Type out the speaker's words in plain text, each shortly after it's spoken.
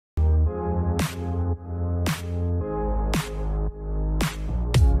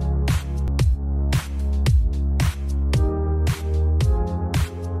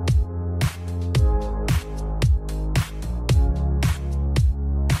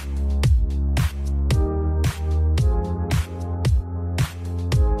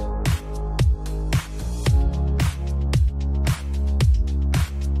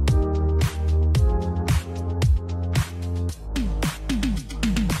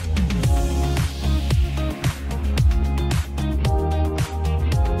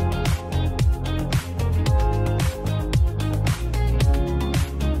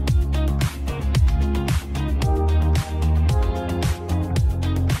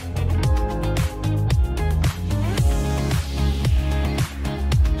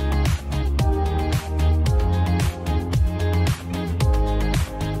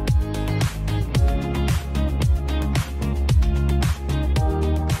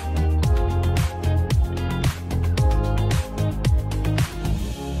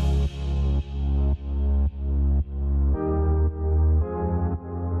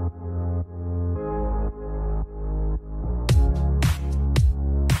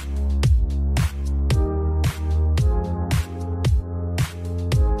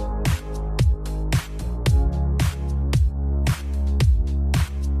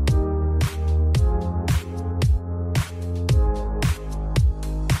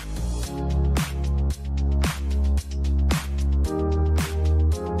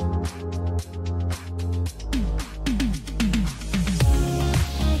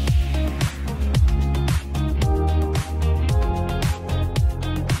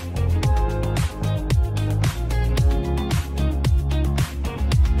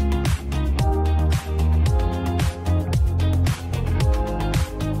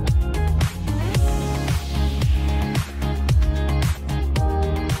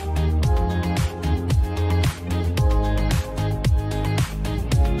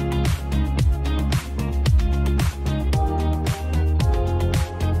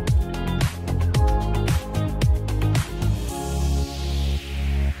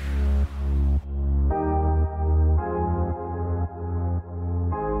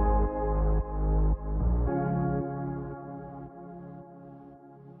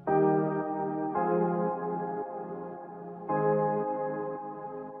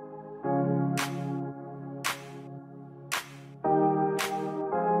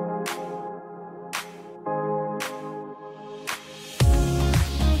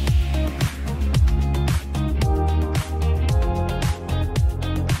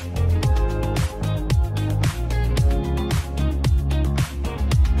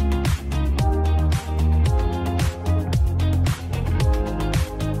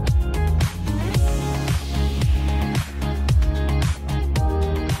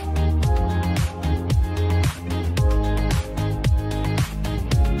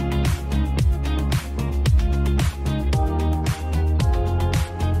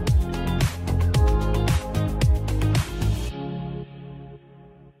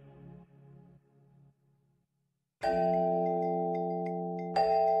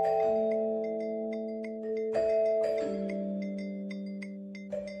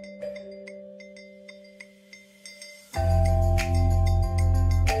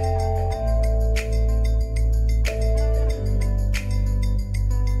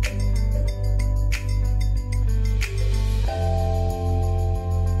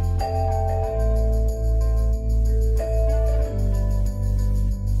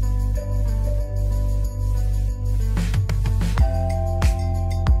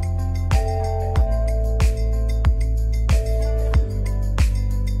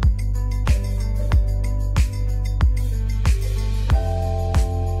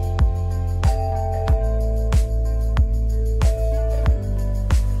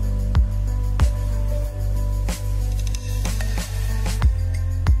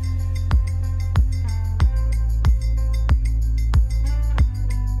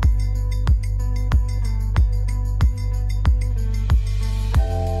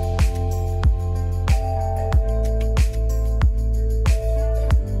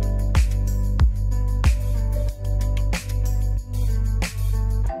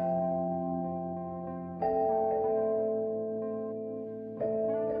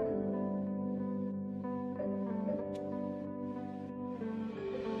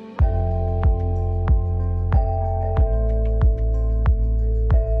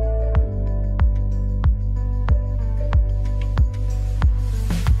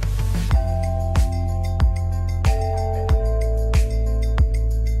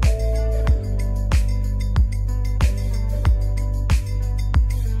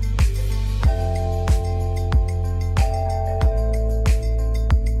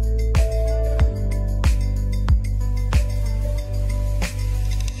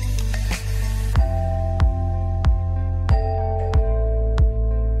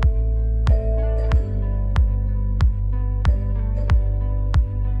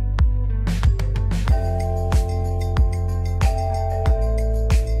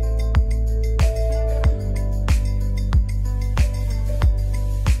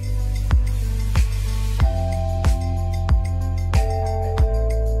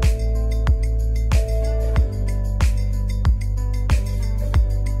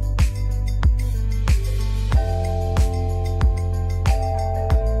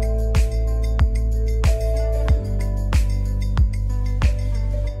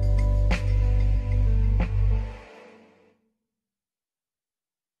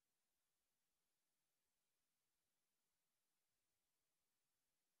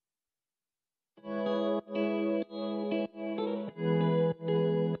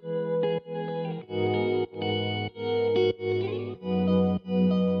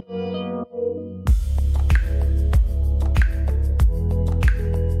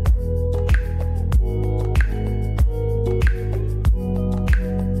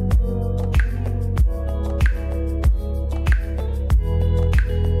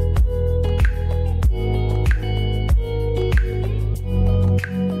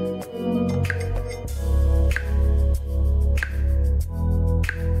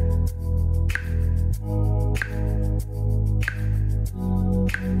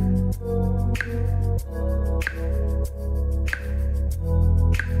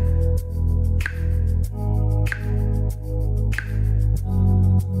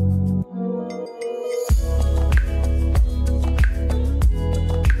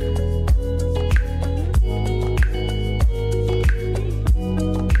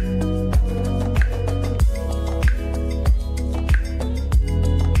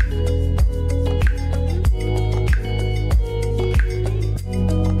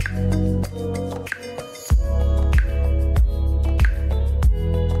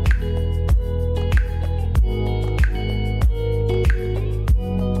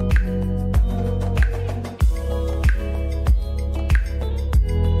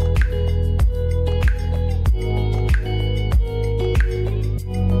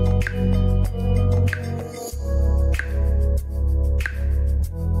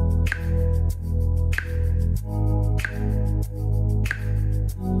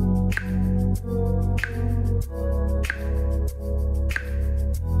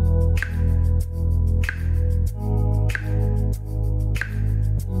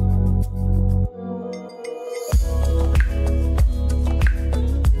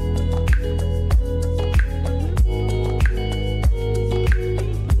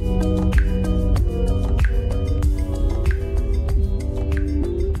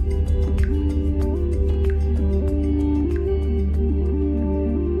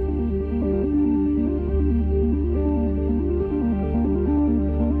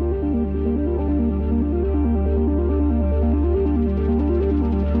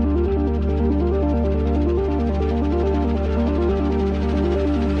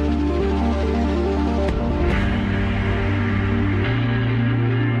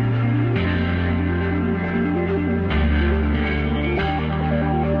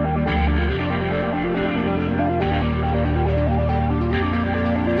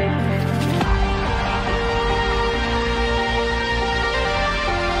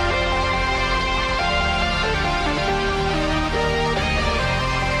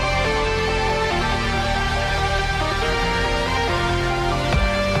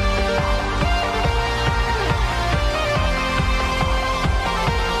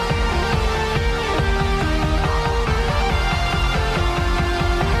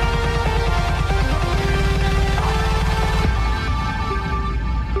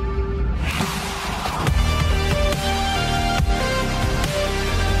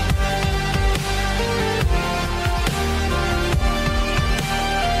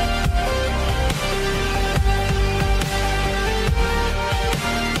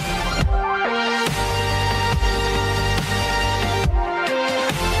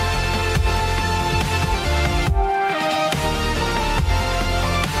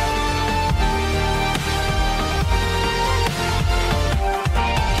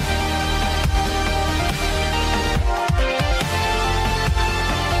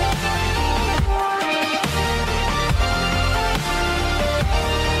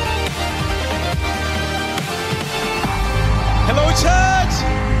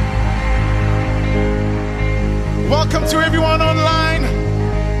Welcome to everyone online.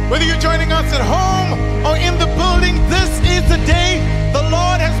 Whether you're joining us at home or in the building, this is the day the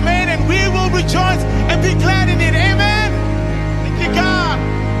Lord has made, and we will rejoice and be glad in it. Amen. Thank you, God.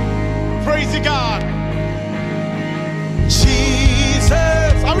 Praise you, God. Jesus,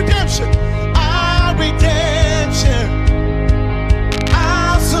 our redemption, our redemption,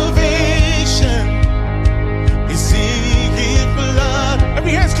 our salvation is in His blood.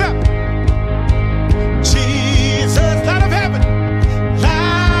 Every hand's clap. Jesus, light of heaven,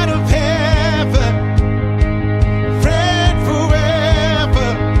 light of heaven, friend forever,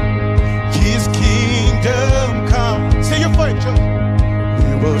 His kingdom come. Say your voice, church.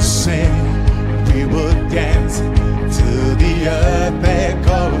 We will sing, we will dance to the earth that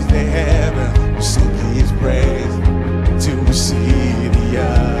goes to heaven. We'll sing His praise to see the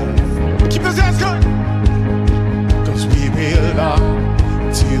earth. Keep those hands going. 'Cause we belong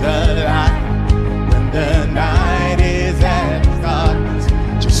to the light. The night is at darkness.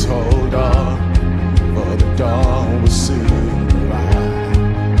 Just hold on, for the dawn will soon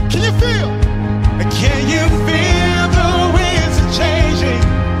rise. Can you feel? Can you feel the winds are changing?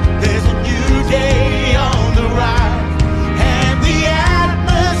 There's a new day on the rise, and the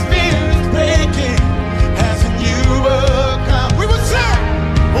atmosphere is breaking as a new world comes. We will say,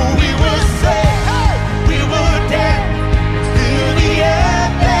 hey, we will dance to the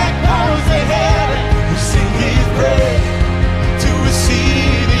earth that calls to heaven. To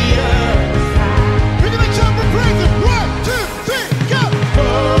receive the earth. We're gonna jump and praise Him. 1, 2, 3, go!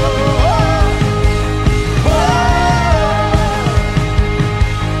 Whoa, whoa,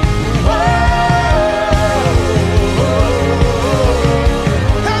 whoa, whoa.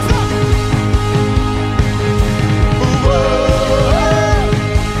 Hands up! Whoa, whoa,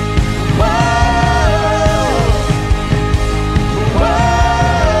 whoa.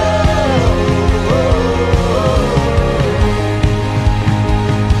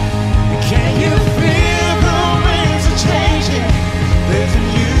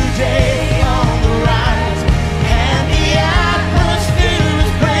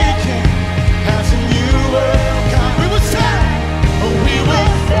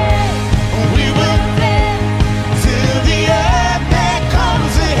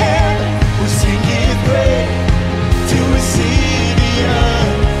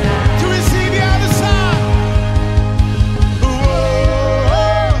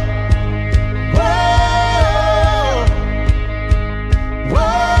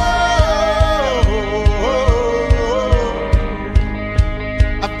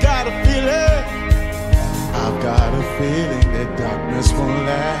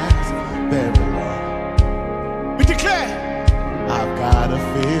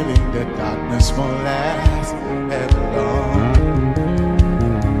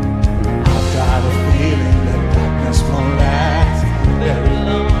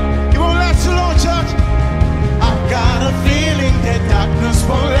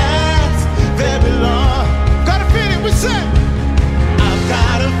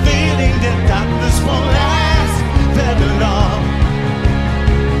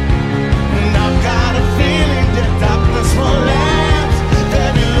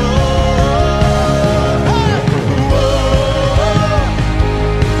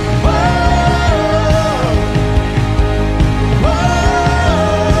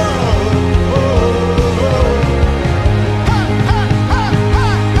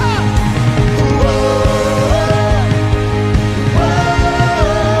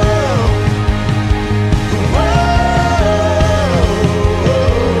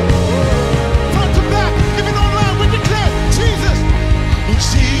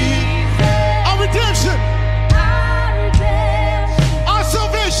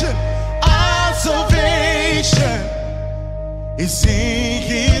 It's in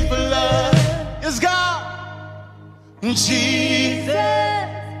His blood. Yes, God. Jesus,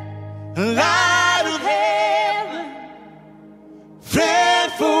 light of heaven,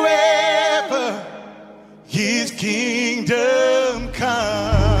 friend forever, His kingdom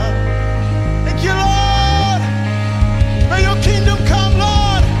come. Thank you, Lord. May your kingdom come,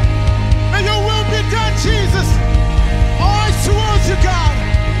 Lord. May your will be done, Jesus. Eyes towards you, God.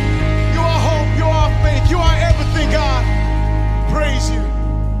 You are hope, you are faith, you are everything, God. Praise you.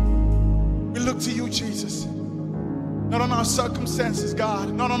 We look to you, Jesus. Not on our circumstances,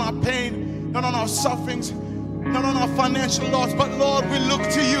 God. Not on our pain. Not on our sufferings. Not on our financial loss. But Lord, we look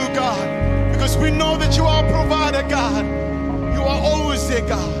to you, God. Because we know that you are a provider, God. You are always there,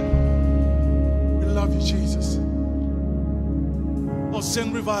 God. We love you, Jesus. Oh,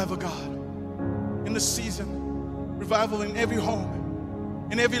 send revival, God. In the season. Revival in every home.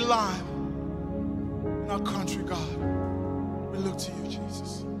 In every life. our country, God. We look to you,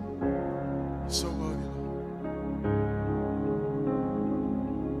 Jesus. You're so worthy, Lord.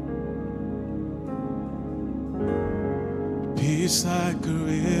 Peace like a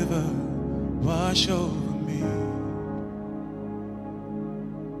river wash over me.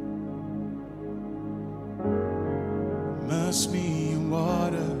 Immerse me in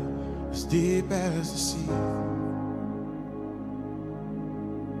water as deep as the sea.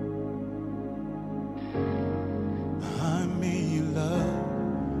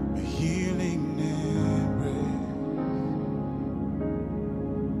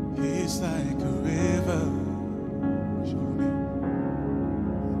 Like a river,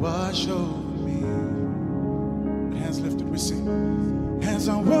 wash over me. With hands lifted, we sing. As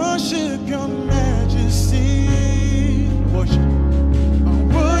I worship your majesty, worship. I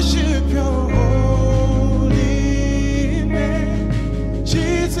worship your holy name.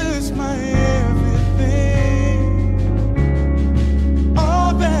 Jesus, my everything.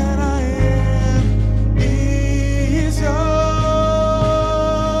 All that I am is yours.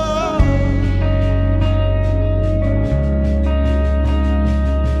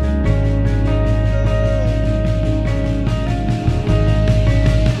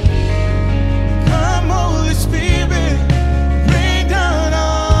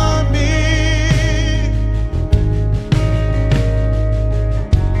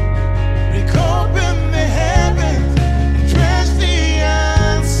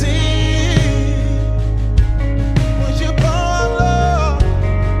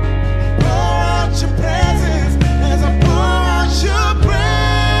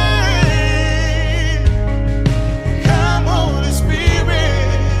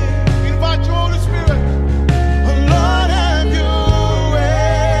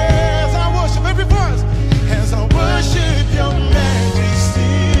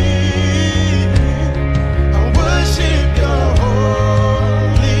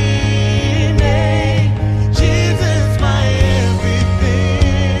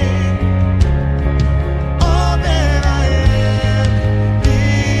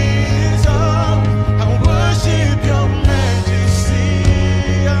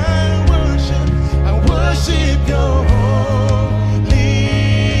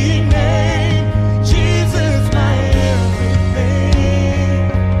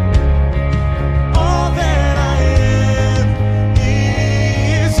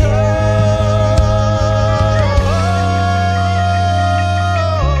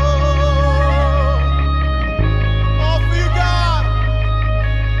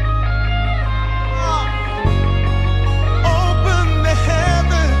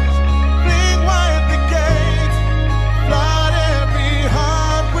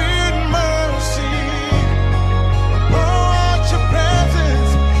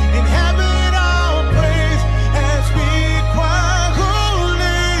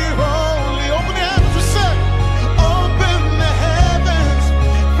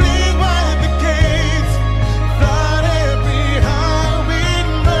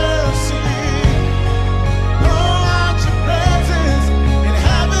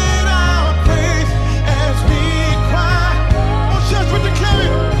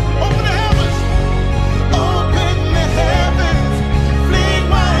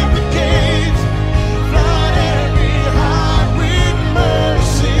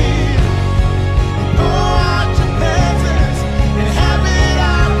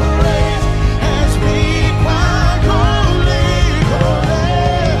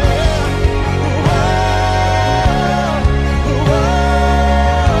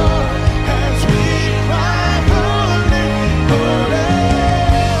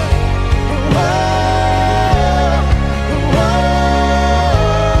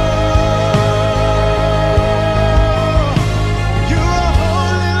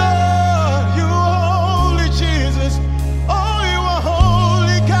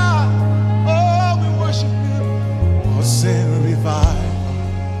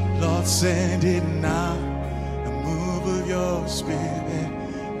 Send it now, a move of your spirit,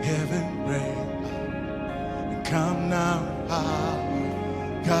 heaven rain, and come now,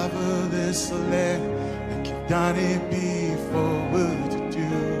 power, cover this land, like you've done it before. Would you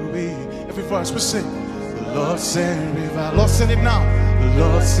do it? Every voice we sing, the Lord send revival. Lord send it now, the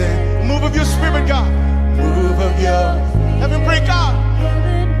Lord send, move of your spirit, God, move of your heaven break out.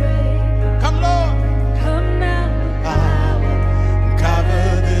 Come, Lord.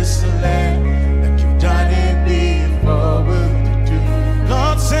 This land, like you've done it before. Would you do?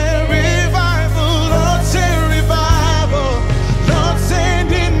 Lord send revival, Lord send revival, Lord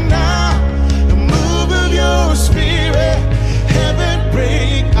send it now. The move of your spirit, heaven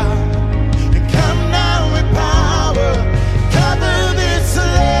break out, and come now.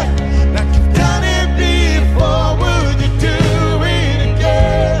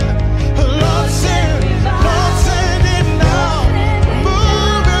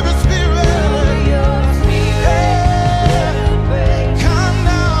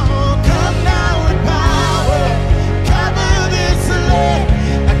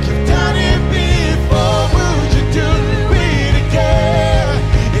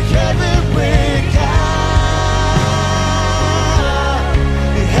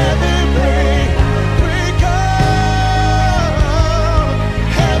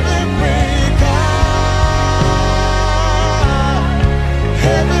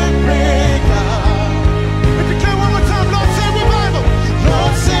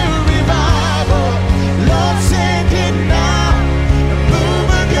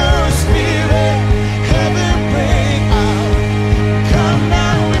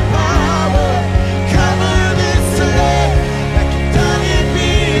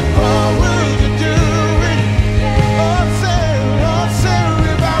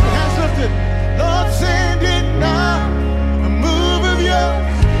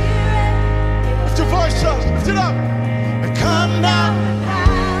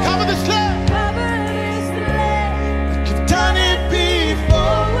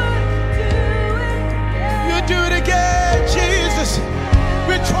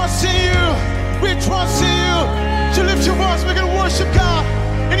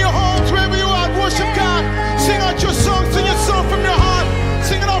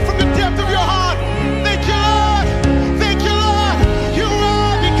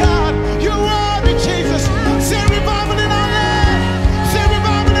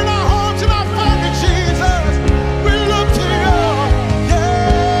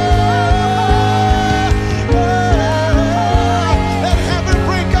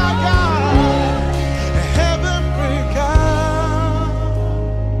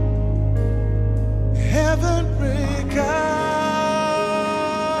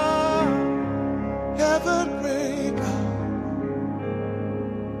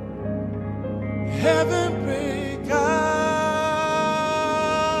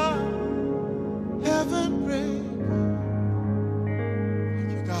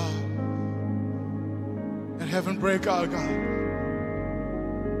 heaven break out, God.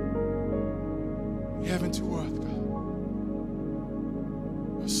 Heaven to earth, God.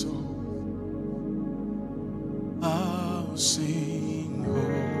 Your soul. I'll sing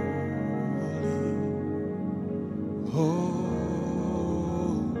holy, holy.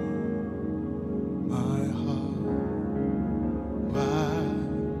 My heart cries,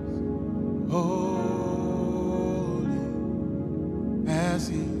 holy, as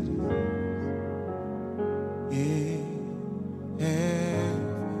it in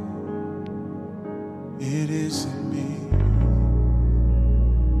heaven, it is in me.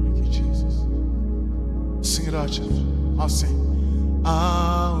 Thank you, Jesus. Sing it out, children. I'll sing.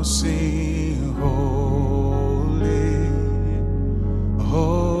 I'll sing holy,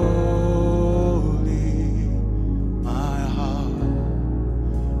 holy. My heart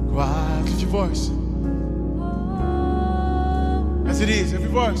cries. Lift your voice. As it is, every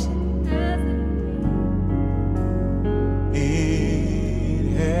voice.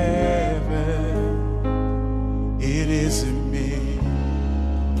 In heaven, it is in me.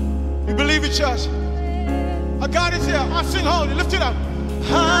 You believe it, church? Our God is here. I'll sing holy. Lift it up.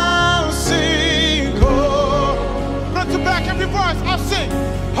 I'll sing holy. Front to back, every voice. I'll sing.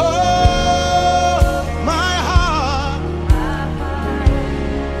 Oh, my heart.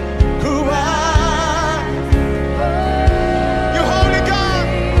 Who you holy God,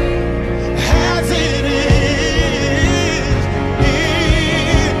 as it is.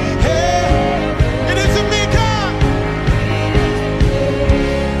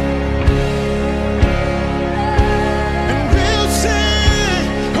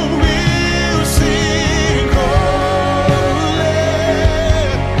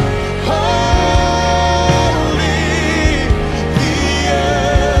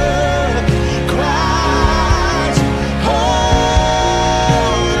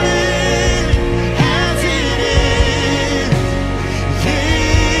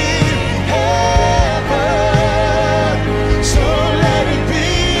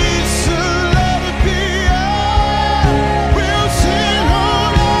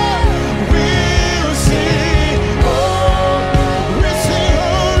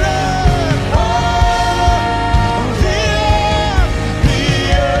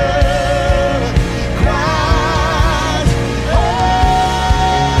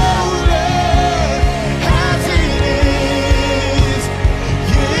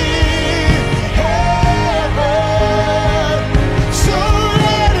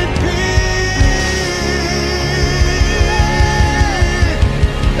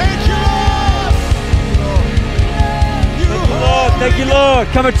 Thank you, Lord.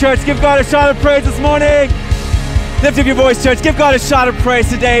 Come on, church, give God a shout of praise this morning. Lift up your voice, church. Give God a shout of praise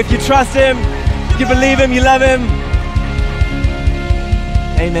today. If you trust Him, you believe Him, you love Him.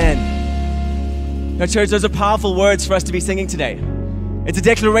 Amen. Now, church, those are powerful words for us to be singing today. It's a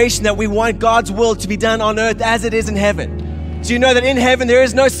declaration that we want God's will to be done on earth as it is in heaven. Do you know that in heaven there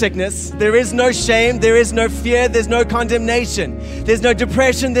is no sickness, there is no shame, there is no fear, there's no condemnation, there's no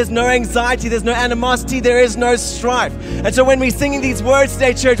depression, there's no anxiety, there's no animosity, there is no strife. And so when we're singing these words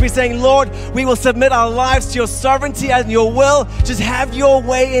today, church, we're saying, Lord, we will submit our lives to your sovereignty and your will. Just have your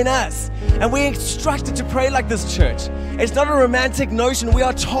way in us. And we're instructed to pray like this, church. It's not a romantic notion. We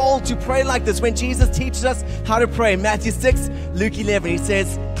are told to pray like this. When Jesus teaches us how to pray, Matthew 6, Luke 11, He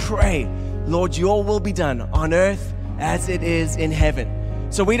says, pray, Lord, your will be done on earth as it is in heaven.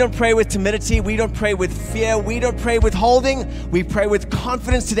 So we don't pray with timidity, we don't pray with fear, we don't pray withholding, we pray with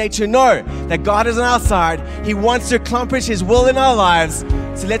confidence today to know that God is on our side. He wants to accomplish His will in our lives.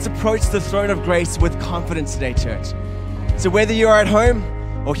 So let's approach the throne of grace with confidence today, church. So whether you're at home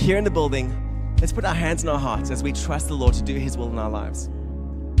or here in the building, let's put our hands in our hearts as we trust the Lord to do His will in our lives.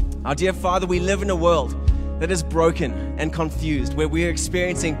 Our dear Father, we live in a world that is broken and confused, where we are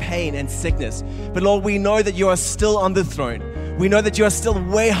experiencing pain and sickness. But Lord, we know that you are still on the throne. We know that you are still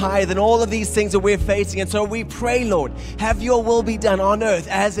way higher than all of these things that we're facing. And so we pray, Lord, have your will be done on earth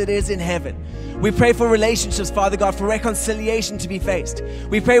as it is in heaven. We pray for relationships, Father God, for reconciliation to be faced.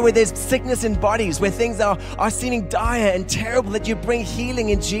 We pray where there's sickness in bodies, where things are seeming dire and terrible, that you bring healing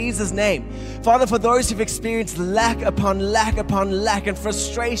in Jesus' name. Father, for those who've experienced lack upon lack upon lack and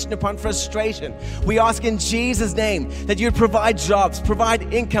frustration upon frustration, we ask in Jesus' name that you'd provide jobs,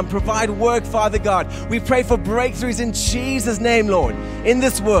 provide income, provide work, Father God. We pray for breakthroughs in Jesus' name, Lord, in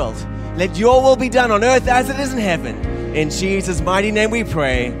this world. Let your will be done on earth as it is in heaven. In Jesus' mighty name we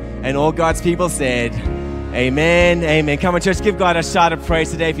pray. And all God's people said, amen, amen. Come on, church, give God a shout of praise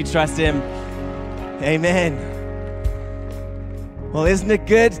today if you trust Him. Amen. Well, isn't it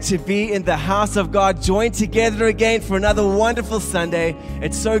good to be in the house of God, joined together again for another wonderful Sunday?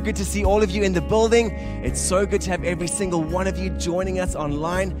 It's so good to see all of you in the building. It's so good to have every single one of you joining us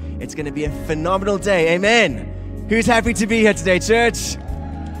online. It's going to be a phenomenal day. Amen. Who's happy to be here today, church?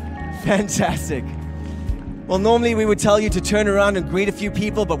 Fantastic. Well, normally we would tell you to turn around and greet a few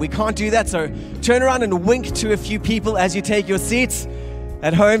people, but we can't do that. So turn around and wink to a few people as you take your seats.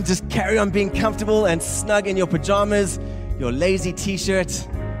 At home, just carry on being comfortable and snug in your pajamas, your lazy t-shirt.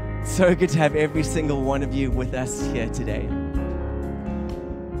 So good to have every single one of you with us here today.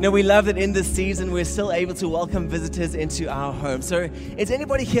 Now, we love that in this season, we're still able to welcome visitors into our home. So is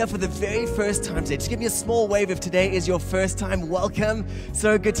anybody here for the very first time today? Just give me a small wave if today is your first time. Welcome.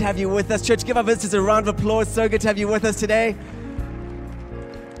 So good to have you with us. Church, give our visitors a round of applause. So good to have you with us today.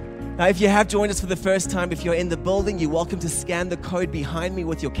 Now, if you have joined us for the first time, if you're in the building, you're welcome to scan the code behind me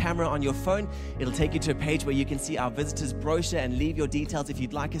with your camera on your phone. It'll take you to a page where you can see our visitors brochure and leave your details if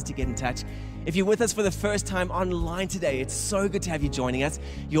you'd like us to get in touch. If you're with us for the first time online today, it's so good to have you joining us.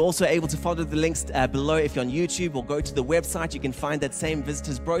 You're also able to follow the links below if you're on YouTube, or go to the website. You can find that same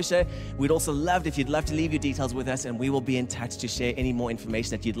visitors brochure. We'd also love if you'd love to leave your details with us, and we will be in touch to share any more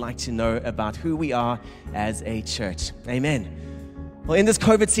information that you'd like to know about who we are as a church. Amen. Well, in this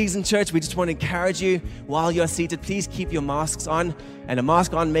COVID season, church, we just want to encourage you, while you're seated, please keep your masks on. And a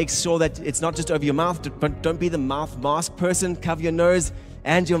mask on makes sure that it's not just over your mouth, but don't be the mouth mask person. Cover your nose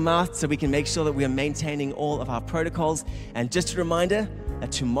and your mouth so we can make sure that we are maintaining all of our protocols. And just a reminder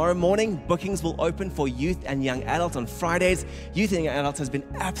that tomorrow morning, bookings will open for youth and young adults on Fridays. Youth and young adults has been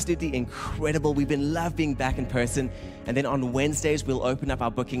absolutely incredible. We've been loved being back in person. And then on Wednesdays, we'll open up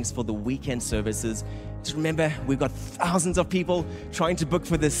our bookings for the weekend services. Just remember, we've got thousands of people trying to book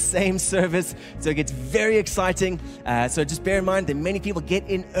for the same service, so it gets very exciting. So just bear in mind that many people get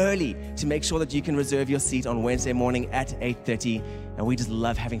in early to make sure that you can reserve your seat on Wednesday morning at 8:30. And we just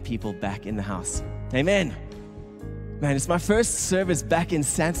love having people back in the house. Amen. Man, it's my first service back in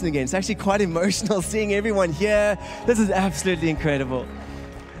Sanson again. It's actually quite emotional seeing everyone here. This is absolutely incredible.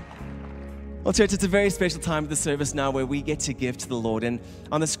 Well, church, it's a very special time of the service now where we get to give to the Lord. And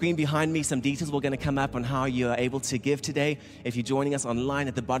on the screen behind me, some details are going to come up on how you are able to give today. If you're joining us online,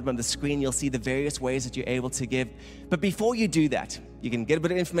 at the bottom of the screen, you'll see the various ways that you're able to give. But before you do that, you can get a bit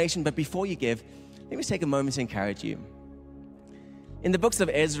of information, but before you give, let me take a moment to encourage you. In the books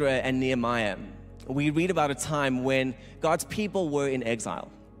of Ezra and Nehemiah, we read about a time when God's people were in exile.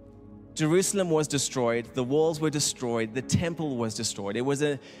 Jerusalem was destroyed, the walls were destroyed, the temple was destroyed. It was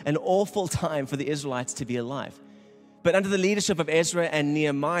an awful time for the Israelites to be alive. But under the leadership of Ezra and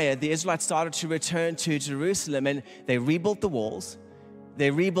Nehemiah, the Israelites started to return to Jerusalem, and they rebuilt the walls,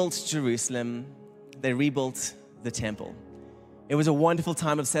 they rebuilt Jerusalem, they rebuilt the temple. It was a wonderful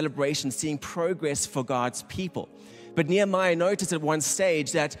time of celebration, seeing progress for God's people. But Nehemiah noticed at one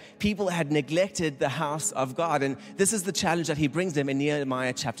stage that people had neglected the house of God. And this is the challenge that he brings them in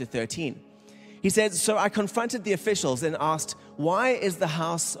Nehemiah chapter 13. He said, "So I confronted the officials and asked, 'Why is the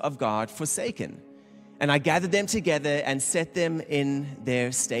house of God forsaken?' And I gathered them together and set them in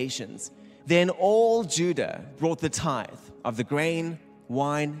their stations. Then all Judah brought the tithe of the grain,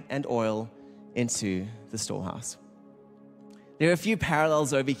 wine, and oil into the storehouse." There are a few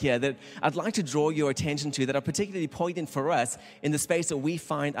parallels over here that I'd like to draw your attention to that are particularly poignant for us in the space that we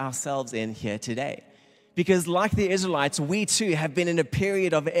find ourselves in here today. Because like the Israelites, we too have been in a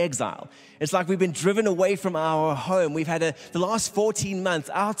period of exile. It's like we've been driven away from our home. We've had the last 14 months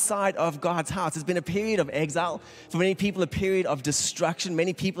outside of God's house. It's been a period of exile. For many people, a period of destruction.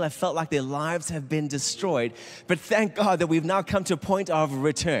 Many people have felt like their lives have been destroyed. But thank God that we've now come to a point of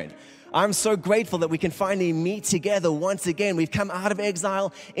return. I'm so grateful that we can finally meet together once again. We've come out of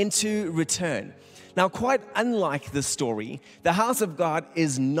exile into return. Now, quite unlike this story, the house of God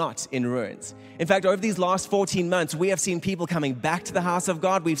is not in ruins. In fact, over these last 14 months, we have seen people coming back to the house of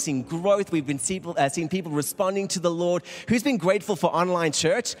God. We've seen growth. We've seen people responding to the Lord. Who's been grateful for online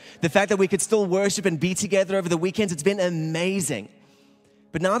church? The fact that we could still worship and be together over the weekends, it's been amazing.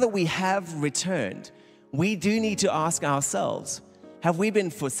 But now that we have returned, we do need to ask ourselves, have we been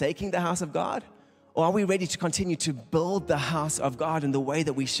forsaking the house of God? Or are we ready to continue to build the house of God in the way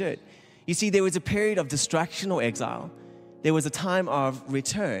that we should? You see, there was a period of distraction or exile. There was a time of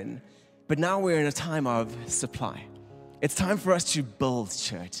return. But now we're in a time of supply. It's time for us to build,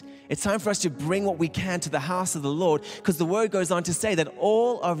 church. It's time for us to bring what we can to the house of the Lord, because the word goes on to say that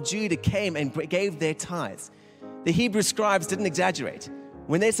all of Judah came and gave their tithes. The Hebrew scribes didn't exaggerate.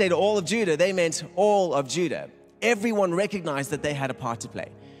 When they said all of Judah, they meant all of Judah. Everyone recognized that they had a part to play.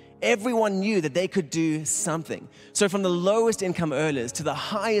 everyone knew that they could do something. So from the lowest income earners to the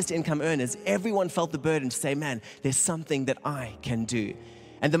highest income earners, everyone felt the burden to say, man, there's something that I can do.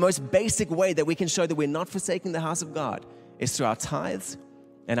 And the most basic way that we can show that we're not forsaking the house of God is through our tithes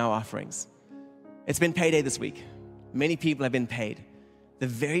and our offerings. It's been payday this week. Many people have been paid. The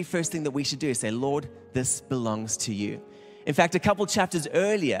very first thing that we should do is say, Lord, this belongs to you. In fact, a couple chapters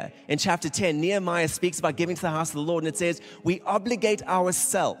earlier, in chapter 10, Nehemiah speaks about giving to the house of the Lord, and it says, we obligate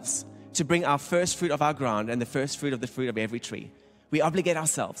ourselves to bring our first fruit of our ground and the first fruit of the fruit of every tree. We obligate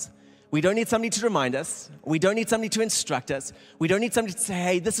ourselves. We don't need somebody to remind us. We don't need somebody to instruct us. We don't need somebody to say,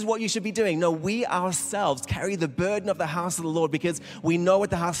 hey, this is what you should be doing. No, we ourselves carry the burden of the house of the Lord because we know what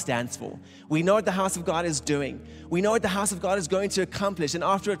the house stands for. We know what the house of God is doing. We know what the house of God is going to accomplish. And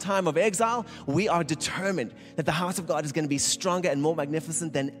after a time of exile, we are determined that the house of God is going to be stronger and more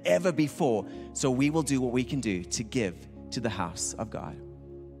magnificent than ever before. So we will do what we can do to give to the house of God.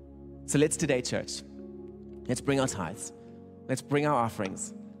 So let's today, church, let's bring our tithes. Let's bring our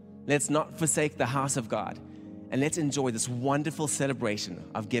offerings. Let's not forsake the house of God, and let's enjoy this wonderful celebration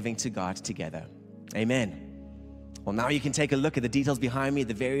of giving to God together. Amen. Well, now you can take a look at the details behind me,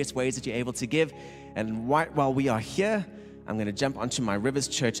 the various ways that you're able to give. And right while we are here, I'm going to jump onto my Rivers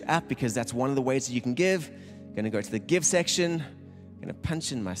Church app because that's one of the ways that you can give. I'm going to go to the give section. I'm going to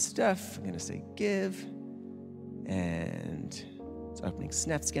punch in my stuff. I'm going to say give. And it's opening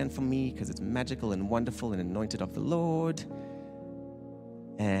SnapScan for me because it's magical and wonderful and anointed of the Lord.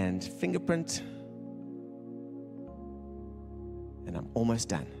 And fingerprint, and I'm almost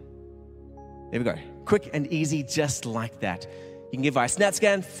done. There we go. Quick and easy, just like that. You can give via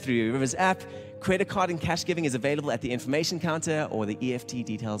SnapScan through Rivers app. Credit card and cash giving is available at the information counter, or the EFT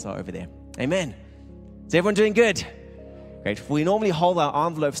details are over there. Amen. Is everyone doing good? Great. We normally hold our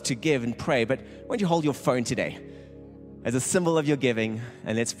envelopes to give and pray, but why don't you hold your phone today as a symbol of your giving,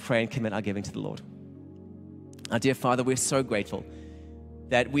 and let's pray and commit our giving to the Lord. Our dear Father, we're so grateful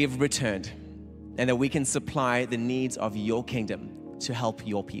that we have returned and that we can supply the needs of your kingdom to help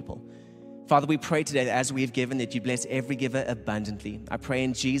your people. Father, we pray today that as we have given, that you bless every giver abundantly. I pray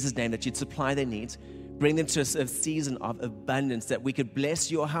in Jesus' name that you'd supply their needs, bring them to a season of abundance, that we could bless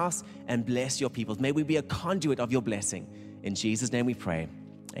your house and bless your people. May we be a conduit of your blessing. In Jesus' name we pray.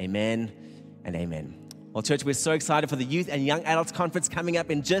 Amen and amen. Well, church, we're so excited for the Youth and Young Adults Conference coming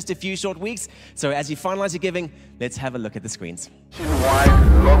up in just a few short weeks. So as you finalize your giving, let's have a look at the screens. Nationwide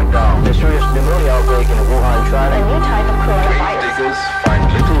lockdown. The serious pneumonia outbreak in Wuhan, China. A new type of coronavirus. Diggers find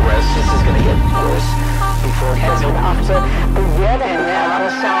little rest. This is going to get worse before it gets after the wedding out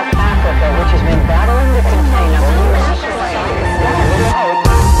of South Africa, which has been battling the container.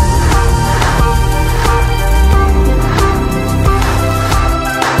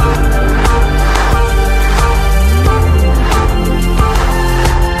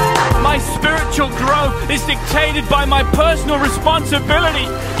 My spiritual growth is dictated by my personal responsibility.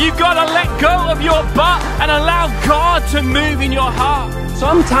 You've got to let go of your butt and allow God to move in your heart.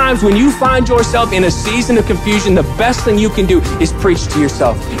 Sometimes when you find yourself in a season of confusion, the best thing you can do is preach to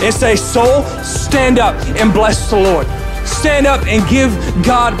yourself and say, soul, stand up and bless the Lord. Stand up and give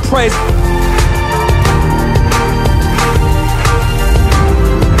God praise.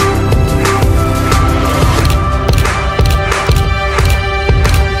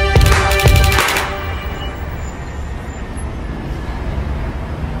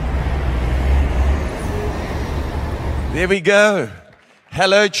 There we go.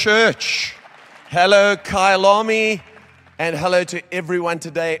 Hello, church. Hello, Kailami. And hello to everyone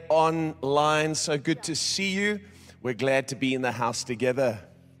today online. So good to see you. We're glad to be in the house together.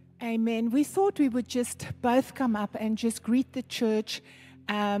 Amen. We thought we would just both come up and just greet the church.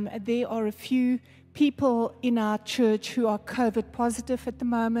 There are a few people in our church who are COVID positive at the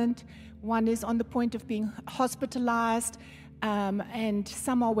moment. One is on the point of being hospitalized, and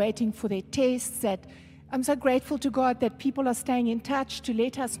some are waiting for their tests. I'm so grateful to God that people are staying in touch to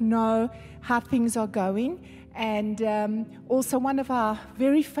let us know how things are going. And also one of our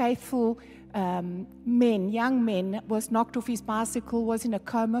very faithful young men, was knocked off his bicycle, was in a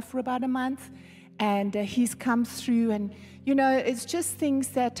coma for about a month, and he's come through. And, you know, it's just things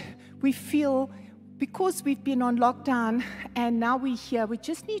that we feel, because we've been on lockdown and now we're here, we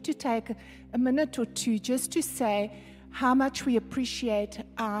just need to take a minute or two just to say how much we appreciate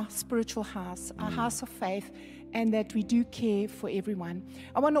our spiritual house, our house of faith, and that we do care for everyone.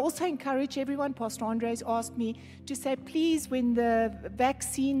 I want to also encourage everyone. Pastor André has asked me to say, please, when the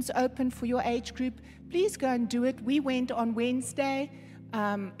vaccines open for your age group, please go and do it. We went on Wednesday.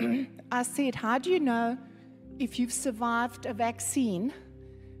 I said, how do you know if you've survived a vaccine?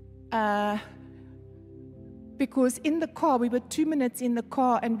 because in the car, we were 2 minutes in the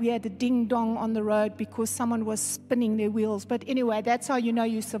car and we had a ding-dong on the road because someone was spinning their wheels. But anyway, that's how you know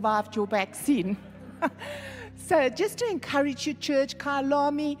you survived your vaccine. So just to encourage you, church,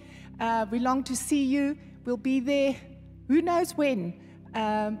 Kailami, we long to see you. We'll be there, who knows when.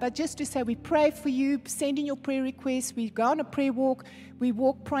 But just to say, we pray for you, send in your prayer requests. We go on a prayer walk. We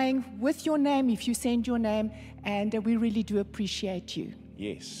walk praying with your name if you send your name. And we really do appreciate you.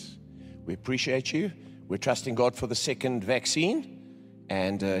 Yes, we appreciate you. We're trusting God for the second vaccine.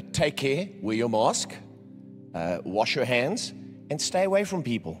 And take care, wear your mask, wash your hands, and stay away from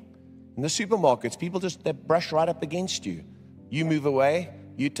people. In the supermarkets, people they brush right up against you. You move away,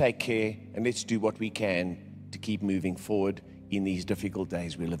 you take care, and let's do what we can to keep moving forward in these difficult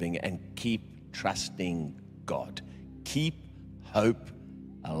days we're living, and keep trusting God. Keep hope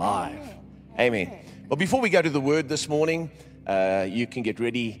alive. Amen. Well, before we go to the word this morning, you can get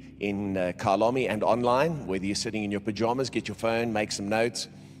ready in Kailami and online, whether you're sitting in your pajamas, get your phone, make some notes.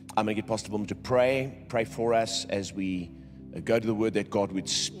 I'm going to get Pastor Wilma to pray for us as we go to the word that God would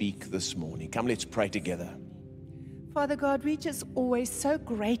speak this morning. Come, let's pray together. Father God, we're just always so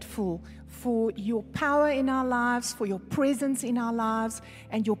grateful for your power in our lives, for your presence in our lives,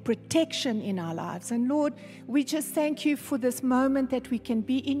 and your protection in our lives. And Lord, we just thank you for this moment that we can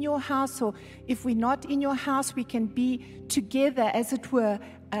be in your house, or if we're not in your house, we can be together, as it were,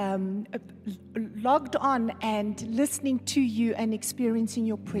 logged on and listening to you and experiencing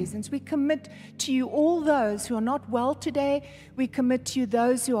your presence. We commit to you all those who are not well today. We commit to you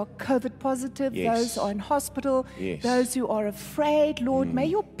those who are COVID positive, those who are in hospital, those who are afraid. Lord, may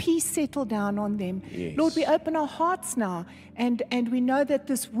your peace settle down on them. Lord, we open our hearts now, and we know that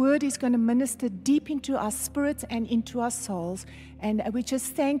this word is going to minister deep into our spirits and into our souls. And we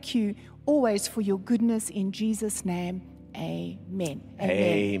just thank you always for your goodness in Jesus' name. Amen.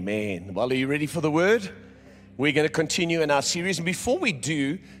 Amen. Well, are you ready for the word? We're going to continue in our series. And before we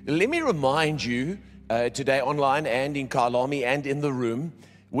do, let me remind you today online and in Kailami and in the room,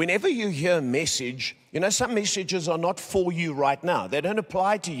 whenever you hear a message, you know, some messages are not for you right now. They don't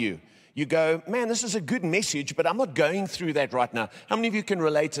apply to you. You go, man, this is a good message, but I'm not going through that right now. How many of you can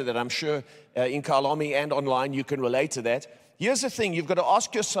relate to that? I'm sure in Kailami and online you can relate to that. Here's the thing. You've got to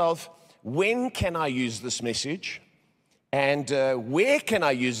ask yourself, when can I use this message? And where can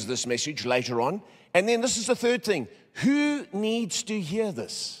I use this message later on? And then this is the third thing. Who needs to hear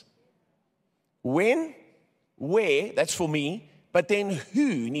this? When, where, that's for me, but then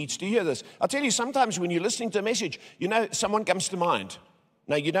who needs to hear this? I'll tell you, sometimes when you're listening to a message, you know, someone comes to mind.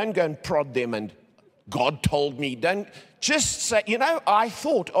 Now, you don't go and prod them and God told me. Don't just say, you know, I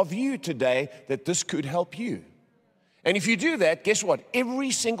thought of you today that this could help you. And if you do that, guess what? Every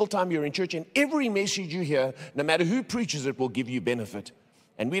single time you're in church and every message you hear, no matter who preaches it, will give you benefit.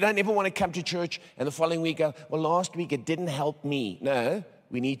 And we don't ever want to come to church and the following week go, well, last week it didn't help me. No,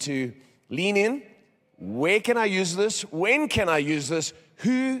 we need to lean in. Where can I use this? When can I use this?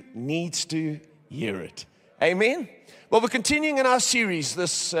 Who needs to hear it? Amen? Well, we're continuing in our series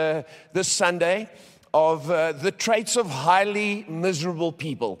this Sunday of the traits of highly miserable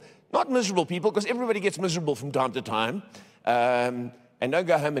people. Not miserable people, because everybody gets miserable from time to time. And don't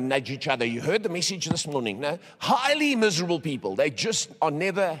go home and nudge each other. You heard the message this morning. No, highly miserable people. They just are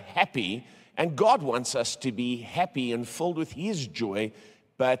never happy. And God wants us to be happy and filled with His joy.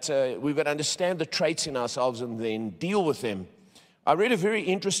 But we've got to understand the traits in ourselves and then deal with them. I read a very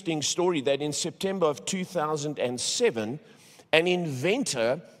interesting story that in September of 2007, an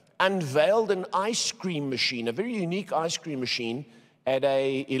inventor unveiled an ice cream machine, a very unique ice cream machine, at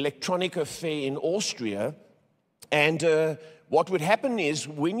an electronica fair in Austria. And what would happen is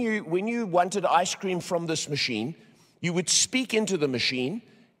when you wanted ice cream from this machine, you would speak into the machine,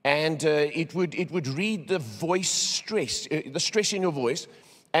 and it would read the voice stress, the stress in your voice,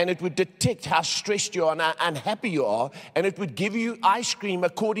 and it would detect how stressed you are and how unhappy you are, and it would give you ice cream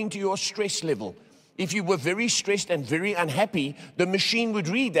according to your stress level. If you were very stressed and very unhappy, the machine would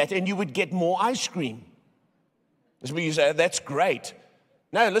read that and you would get more ice cream. That's where you say, that's great.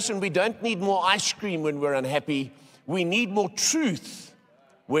 No, listen, we don't need more ice cream when we're unhappy. We need more truth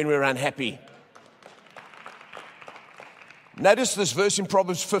when we're unhappy. Notice this verse in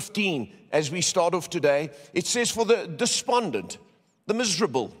Proverbs 15 as we start off today. It says, for the despondent, the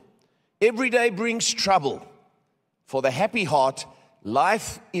miserable, every day brings trouble. For the happy heart,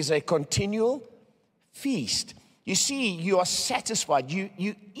 life is a continual feast. You see, you are satisfied.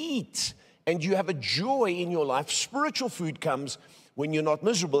 You eat and you have a joy in your life. Spiritual food comes when you're not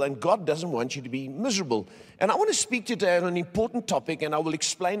miserable, and God doesn't want you to be miserable. And I want to speak today on an important topic, and I will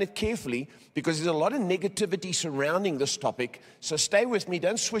explain it carefully because there's a lot of negativity surrounding this topic. So stay with me.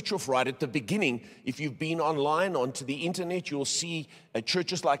 Don't switch off right at the beginning. If you've been online onto the internet, you'll see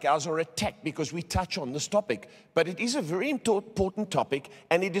churches like ours are attacked because we touch on this topic. But it is a very important topic,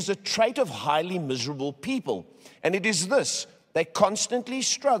 and it is a trait of highly miserable people. And it is this: they constantly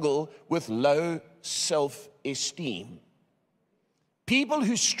struggle with low self-esteem. People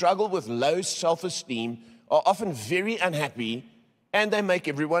who struggle with low self-esteem are often very unhappy, and they make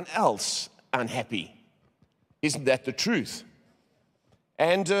everyone else unhappy. Isn't that the truth?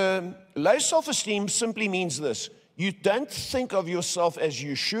 And low self-esteem simply means this: you don't think of yourself as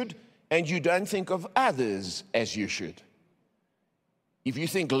you should, and you don't think of others as you should. If you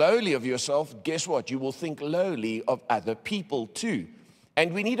think lowly of yourself, guess what? You will think lowly of other people too.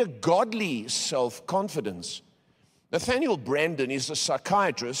 And we need a godly self-confidence. Nathaniel Brandon is a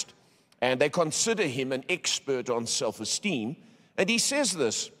psychiatrist, and they consider him an expert on self-esteem. And he says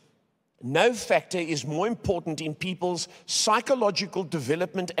this: no factor is more important in people's psychological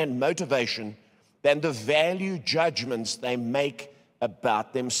development and motivation than the value judgments they make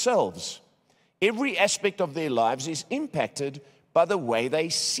about themselves. Every aspect of their lives is impacted by the way they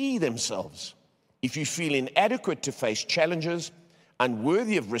see themselves. If you feel inadequate to face challenges,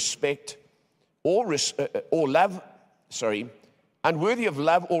 unworthy of respect unworthy of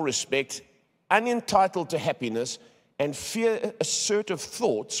love or respect, unentitled to happiness, and fear assertive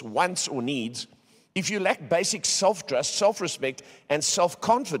thoughts, wants, or needs, if you lack basic self-trust, self-respect, and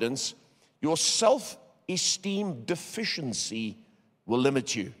self-confidence, your self-esteem deficiency will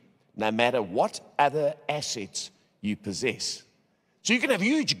limit you, no matter what other assets you possess. So you can have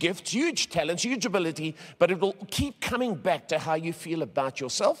huge gifts, huge talents, huge ability, but it will keep coming back to how you feel about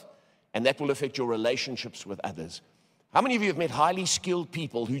yourself, and that will affect your relationships with others. How many of you have met highly skilled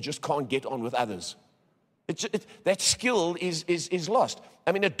people who just can't get on with others? That skill is lost.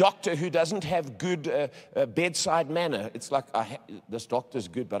 I mean, a doctor who doesn't have good bedside manner, it's like, this doctor's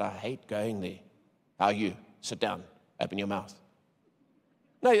good, but I hate going there. How are you? Sit down, open your mouth.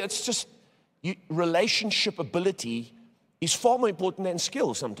 No, it's just, relationship ability is far more important than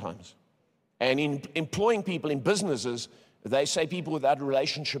skill sometimes. And in employing people in businesses, they say people without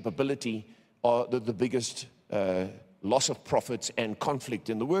relationship ability are the biggest loss of profits and conflict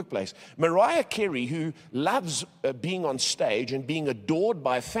in the workplace. Mariah Carey, who loves being on stage and being adored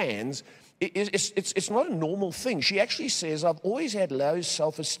by fans, it's not a normal thing. She actually says, I've always had low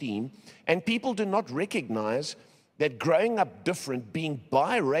self-esteem, and people do not recognize that growing up different, being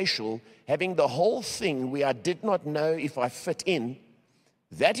biracial, having the whole thing where I did not know if I fit in,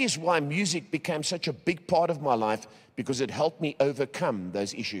 that is why music became such a big part of my life, because it helped me overcome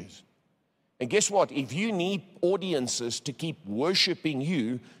those issues. And guess what? If you need audiences to keep worshiping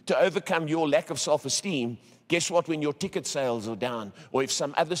you to overcome your lack of self-esteem, guess what? When your ticket sales are down, or if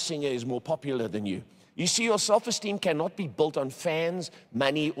some other singer is more popular than you, you see, your self-esteem cannot be built on fans,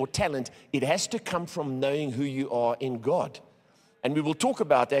 money, or talent. It has to come from knowing who you are in God. And we will talk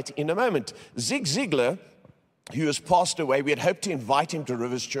about that in a moment. Zig Ziglar, who has passed away, we had hoped to invite him to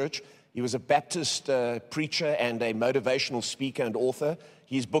Rivers Church. He was a Baptist preacher and a motivational speaker and author.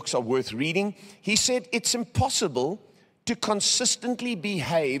 His books are worth reading. He said, it's impossible to consistently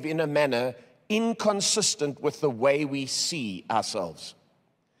behave in a manner inconsistent with the way we see ourselves.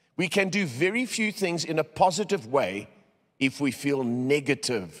 We can do very few things in a positive way if we feel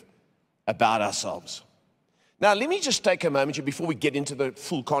negative about ourselves. Now, let me just take a moment here before we get into the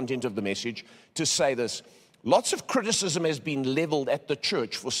full content of the message to say this. Lots of criticism has been leveled at the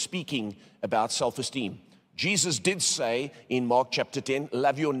church for speaking about self-esteem. Jesus did say in Mark chapter 10,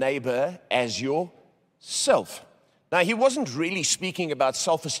 love your neighbor as yourself. Now, he wasn't really speaking about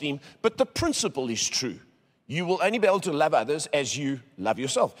self-esteem, but the principle is true. You will only be able to love others as you love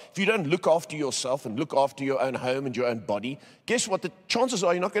yourself. If you don't look after yourself and look after your own home and your own body, guess what? The chances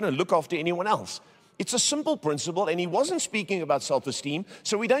are you're not going to look after anyone else. It's a simple principle, and he wasn't speaking about self-esteem,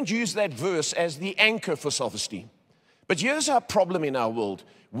 so we don't use that verse as the anchor for self-esteem. But here's our problem in our world.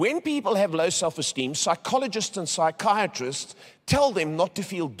 When people have low self-esteem, psychologists and psychiatrists tell them not to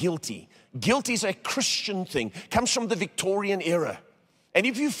feel guilty. Guilt is a Christian thing, comes from the Victorian era. And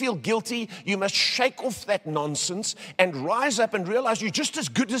if you feel guilty, you must shake off that nonsense and rise up and realize you're just as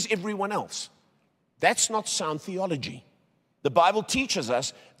good as everyone else. That's not sound theology. The Bible teaches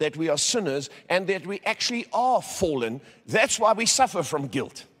us that we are sinners and that we actually are fallen. That's why we suffer from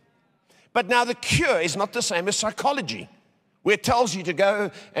guilt. But now the cure is not the same as psychology, where it tells you to go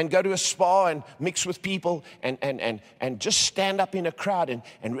to a spa and mix with people and just stand up in a crowd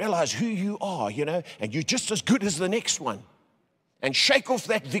and realize who you are, and you're just as good as the next one. and shake off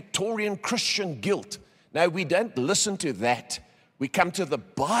that Victorian Christian guilt. No, we don't listen to that. We come to the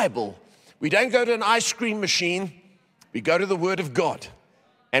Bible. We don't go to an ice cream machine. We go to the Word of God,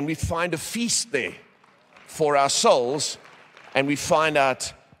 and we find a feast there for our souls, and we find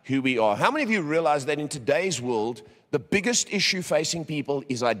out who we are. How many of you realize that in today's world, the biggest issue facing people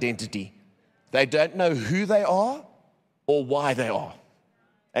is identity? They don't know who they are or why they are.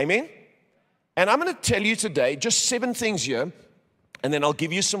 Amen? And I'm going to tell you today just 7 things here, and then I'll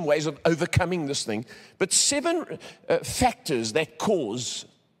give you some ways of overcoming this thing. But 7 factors that cause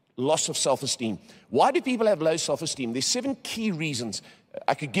loss of self-esteem. Why do people have low self-esteem? There's 7 key reasons.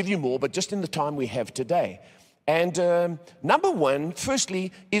 I could give you more, but just in the time we have today. And number 1,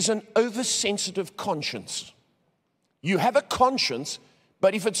 firstly, is an oversensitive conscience. You have a conscience,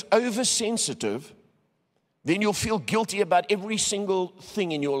 but if it's oversensitive, then you'll feel guilty about every single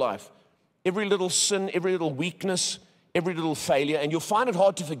thing in your life. Every little sin, every little weakness, every little failure, and you'll find it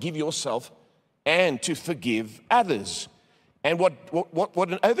hard to forgive yourself and to forgive others. And what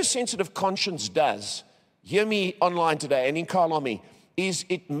an oversensitive conscience does, hear me online today and in Kailami, is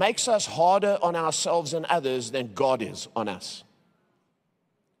it makes us harder on ourselves and others than God is on us.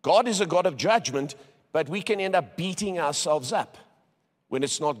 God is a God of judgment, but we can end up beating ourselves up when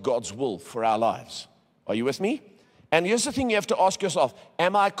it's not God's will for our lives. Are you with me? And here's the thing you have to ask yourself,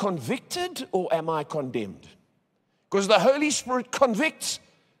 am I convicted or am I condemned? Because the Holy Spirit convicts,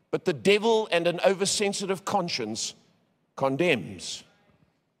 but the devil and an oversensitive conscience condemns.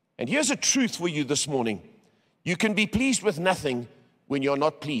 And here's a truth for you this morning. You can be pleased with nothing when you're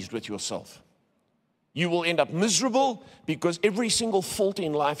not pleased with yourself. You will end up miserable because every single fault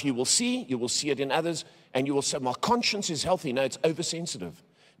in life you will see it in others, and you will say, my conscience is healthy. No, it's oversensitive.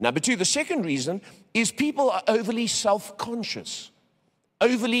 Number 2, the second reason is people are overly self-conscious,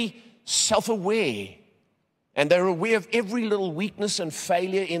 overly self-aware, and they're aware of every little weakness and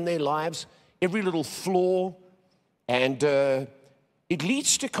failure in their lives, every little flaw, and it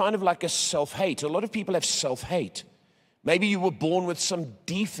leads to kind of like a self-hate. A lot of people have self-hate. Maybe you were born with some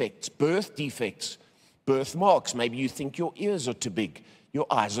defects, birthmarks. Maybe you think your ears are too big, your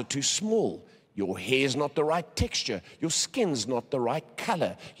eyes are too small, your hair's not the right texture, your skin's not the right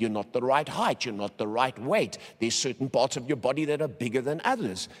color, you're not the right height, you're not the right weight. There's certain parts of your body that are bigger than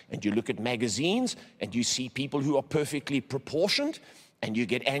others. And you look at magazines and you see people who are perfectly proportioned, and you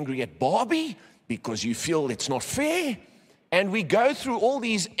get angry at Barbie because you feel it's not fair. And we go through all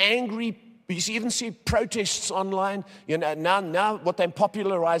these angry, you even see protests online. You know, now what they're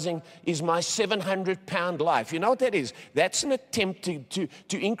popularizing is my 700-pound life. You know what that is? That's an attempt to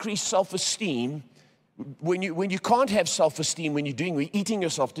increase self-esteem when you can't have self-esteem when you're eating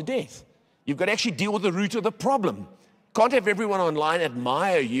yourself to death. You've got to actually deal with the root of the problem. Can't have everyone online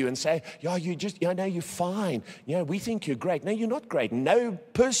admire you and say, yeah, no, you're fine. Yeah, we think you're great. No, you're not great. No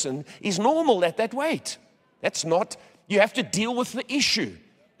person is normal at that weight. That's not, you have to deal with the issue.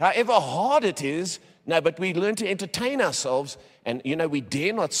 However hard it is, no, but we learn to entertain ourselves, and, we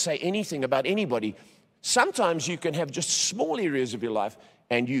dare not say anything about anybody. Sometimes you can have just small areas of your life,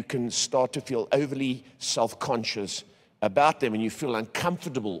 and you can start to feel overly self-conscious about them, and you feel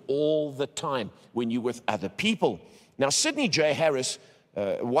uncomfortable all the time when you're with other people. Now, Sidney J. Harris,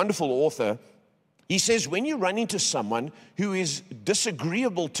 a wonderful author, he says, when you run into someone who is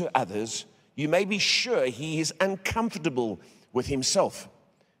disagreeable to others, you may be sure he is uncomfortable with himself.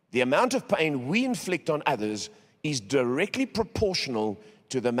 The amount of pain we inflict on others is directly proportional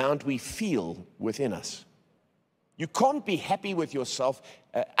to the amount we feel within us. You can't be happy with yourself,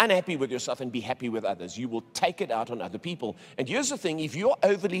 unhappy with yourself, and be happy with others. You will take it out on other people. And here's the thing, if you're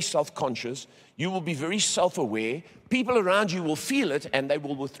overly self-conscious, you will be very self-aware. People around you will feel it, and they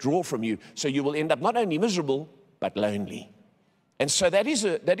will withdraw from you. So you will end up not only miserable, but lonely. And so that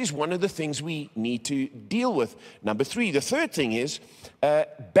is one of the things we need to deal with. Number 3, the third thing is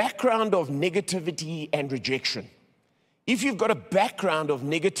background of negativity and rejection. If you've got a background of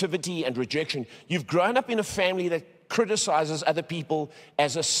negativity and rejection, you've grown up in a family that criticizes other people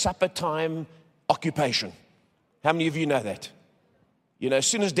as a supper time occupation. How many of you know that? As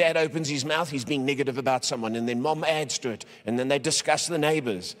soon as dad opens his mouth, he's being negative about someone, and then mom adds to it, and then they discuss the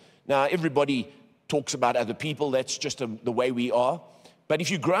neighbors. Now, everybody talks about other people. That's just the way we are. But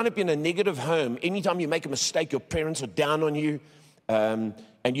if you've grown up in a negative home, anytime you make a mistake, your parents are down on you, and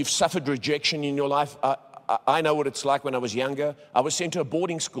you've suffered rejection in your life. I know what it's like when I was younger. I was sent to a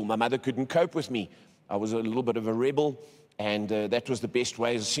boarding school. My mother couldn't cope with me. I was a little bit of a rebel, and that was the best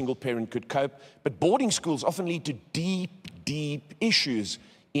way as a single parent could cope. But boarding schools often lead to deep, deep issues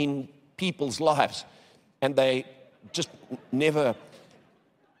in people's lives, and they just never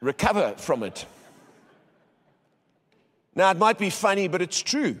recover from it. Now, it might be funny, but it's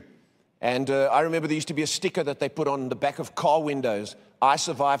true. And I remember there used to be a sticker that they put on the back of car windows, "I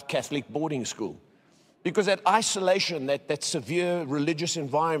survived Catholic boarding school." Because that isolation, that severe religious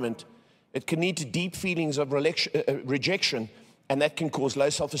environment, it can lead to deep feelings of rejection, and that can cause low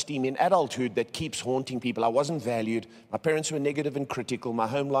self-esteem in adulthood that keeps haunting people. I wasn't valued. My parents were negative and critical. My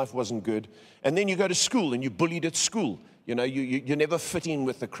home life wasn't good. And then you go to school and you're bullied at school. You know, you never fit in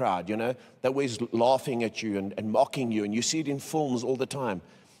with the crowd, you know. They're always laughing at you and mocking you, and you see it in films all the time.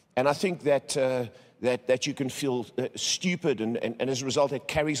 And I think that you can feel stupid, and as a result, it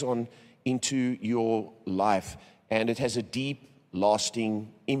carries on into your life, and it has a deep,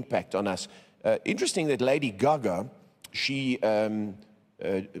 lasting impact on us. Interesting that Lady Gaga, she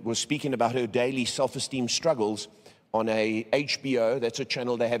was speaking about her daily self-esteem struggles on a HBO, that's a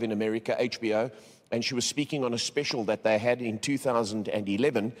channel they have in America, HBO, and she was speaking on a special that they had in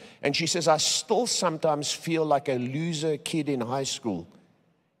 2011, and she says, "I still sometimes feel like a loser kid in high school,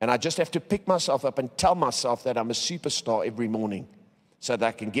 and I just have to pick myself up and tell myself that I'm a superstar every morning so that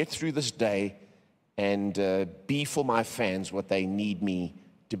I can get through this day and be for my fans what they need me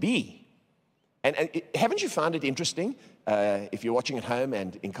to be." And haven't you found it interesting, if you're watching at home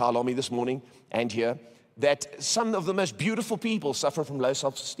and in Kailami this morning and here, that some of the most beautiful people suffer from low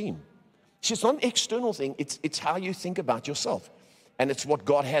self-esteem? It's not an external thing, it's how you think about yourself. And it's what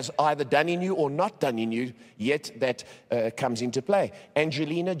God has either done in you or not done in you yet that comes into play.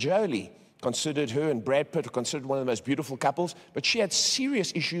 Angelina Jolie, considered her and Brad Pitt considered one of the most beautiful couples, but she had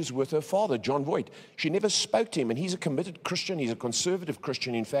serious issues with her father, John Voight. She never spoke to him, and he's a committed Christian. He's a conservative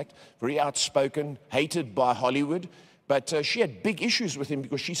Christian, in fact, very outspoken, hated by Hollywood. But she had big issues with him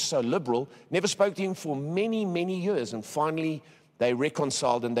because she's so liberal, never spoke to him for many, many years. And finally, they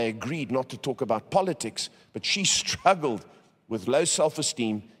reconciled and they agreed not to talk about politics, but she struggled with low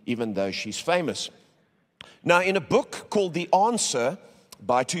self-esteem, even though she's famous. Now, in a book called The Answer,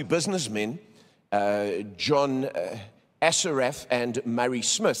 by two businessmen, John Assaraf and Murray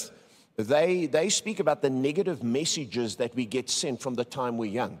Smith, they speak about the negative messages that we get sent from the time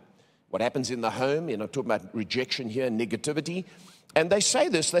we're young. What happens in the home, you know, talking about rejection here, negativity. And they say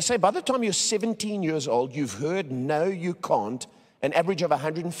this, they say by the time you're 17 years old, you've heard "no, you can't" an average of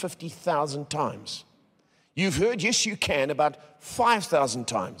 150,000 times. You've heard "yes, you can" about 5,000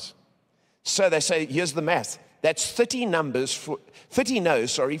 times. So they say, here's the math. That's 30 no's for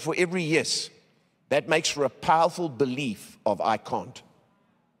every yes. That makes for a powerful belief of "I can't."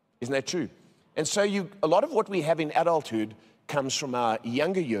 Isn't that true? And so a lot of what we have in adulthood comes from our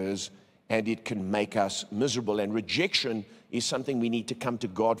younger years, and it can make us miserable. And rejection is something we need to come to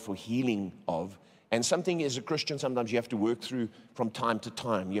God for healing of, and something as a Christian sometimes you have to work through from time to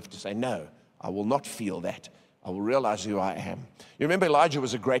time. You have to say, "No, I will not feel that. I will realize who I am." You remember Elijah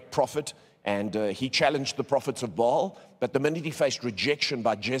was a great prophet, and he challenged the prophets of Baal, but the minute he faced rejection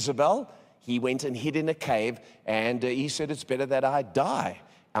by Jezebel, he went and hid in a cave, and he said, "It's better that I die.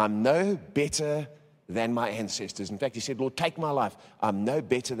 I'm no better than my ancestors." In fact, he said, "Lord, take my life. I'm no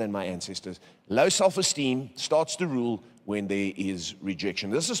better than my ancestors." Low self-esteem starts to rule when there is rejection.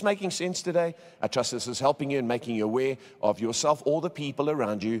 This is making sense today. I trust this is helping you and making you aware of yourself or the people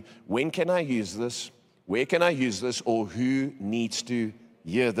around you. When can I use this? Where can I use this? Or who needs to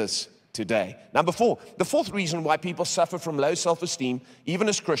hear this today? Number 4, the fourth reason why people suffer from low self-esteem, even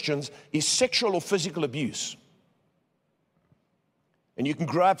as Christians, is sexual or physical abuse. And you can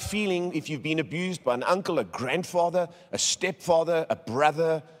grow up feeling, if you've been abused by an uncle, a grandfather, a stepfather, a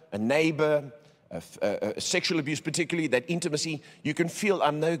brother, a neighbor, sexual abuse particularly, that intimacy, you can feel,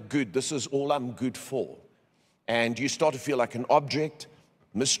 "I'm no good, this is all I'm good for." And you start to feel like an object,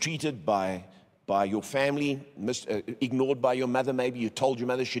 mistreated by your family, ignored by your mother maybe. You told your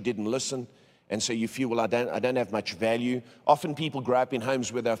mother, she didn't listen. And so you feel, well, I don't have much value. Often people grow up in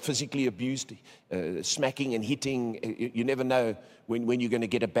homes where they're physically abused, smacking and hitting. You never know when you're going to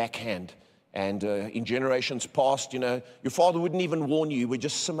get a backhand. And in generations past, you know, your father wouldn't even warn you. He would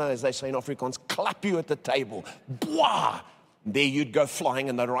just simmer, as they say in Afrikaans, clap you at the table. Bwah! There you'd go flying,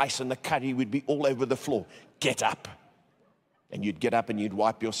 and the rice and the curry would be all over the floor. Get up. And you'd get up and you'd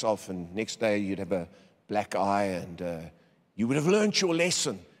wipe yourself, and next day you'd have a black eye, and you would have learned your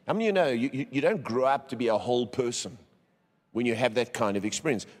lesson. How many of you know you don't grow up to be a whole person when you have that kind of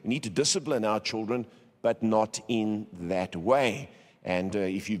experience? We need to discipline our children, but not in that way. And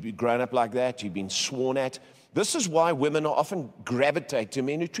if you've grown up like that, you've been sworn at. This is why women often gravitate to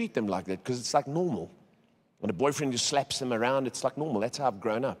men who treat them like that, because it's like normal. When a boyfriend just slaps them around, it's like normal. That's how I've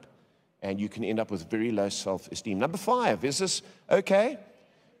grown up. And you can end up with very low self-esteem. Number 5, is this okay?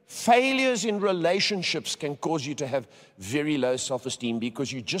 Failures in relationships can cause you to have very low self-esteem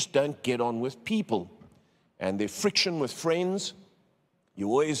because you just don't get on with people. and there's friction with friends. You're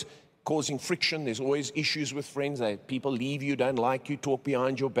always causing friction. There's always issues with friends. People leave you, don't like you, talk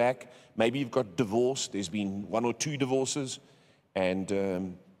behind your back. Maybe you've got divorced. There's been 1 or 2 divorces, and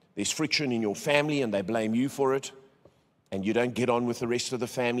there's friction in your family, and they blame you for it, and you don't get on with the rest of the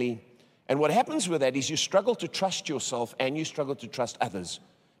family. And what happens with that is you struggle to trust yourself, and you struggle to trust others,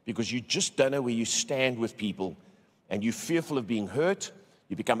 because you just don't know where you stand with people, and you're fearful of being hurt.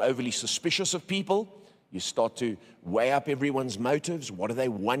 You become overly suspicious of people. You start to weigh up everyone's motives. What do they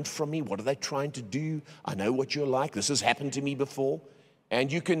want from me? What are they trying to do? I know what you're like. This has happened to me before. And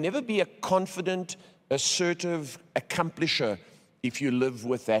you can never be a confident, assertive accomplisher if you live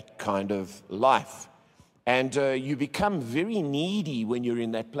with that kind of life. And you become very needy when you're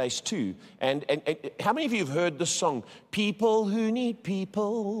in that place too. And how many of you have heard the song, People Who Need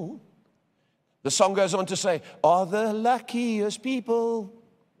People? The song goes on to say, are the luckiest people.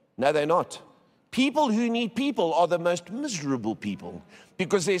 No, they're not. People who need people are the most miserable people,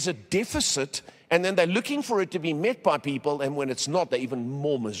 because there's a deficit, and then they're looking for it to be met by people, and when it's not, they're even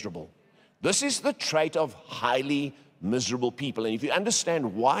more miserable. This is the trait of highly miserable people. And if you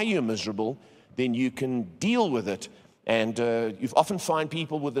understand why you're miserable, then you can deal with it. And you often find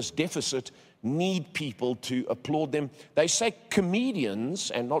people with this deficit need people to applaud them. They say comedians,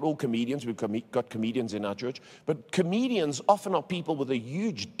 and not all comedians, we've got comedians in our church, but comedians often are people with a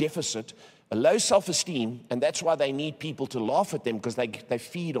huge deficit, a low self-esteem, and that's why they need people to laugh at them, because they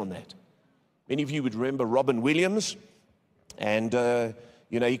feed on that. Many of you would remember Robin Williams, and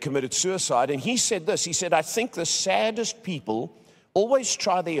he committed suicide, and he said this. He said, I think the saddest people always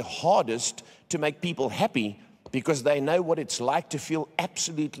try their hardest to make people happy, because they know what it's like to feel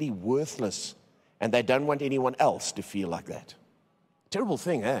absolutely worthless, and they don't want anyone else to feel like that. Terrible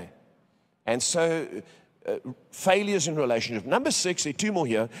thing, eh? And so failures in relationship. Number 6, there are 2 more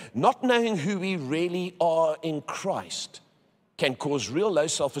here. Not knowing who we really are in Christ can cause real low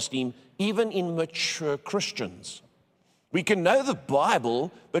self-esteem, even in mature Christians. We can know the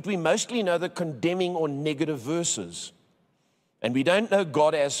Bible, but we mostly know the condemning or negative verses. And we don't know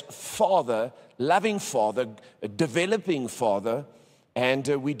God as Father, loving Father, a developing Father, and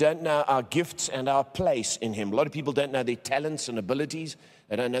we don't know our gifts and our place in Him. A lot of people don't know their talents and abilities.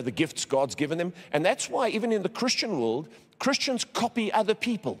 They don't know the gifts God's given them. And that's why even in the Christian world, Christians copy other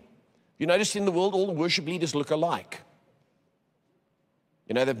people. You notice in the world, all the worship leaders look alike.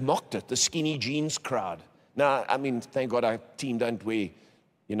 You know, they've mocked it, the skinny jeans crowd. Now, I mean, thank God our team don't wear,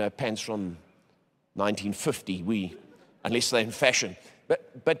 pants from 1950. Unless they're in fashion.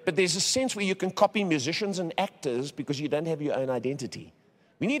 But there's a sense where you can copy musicians and actors because you don't have your own identity.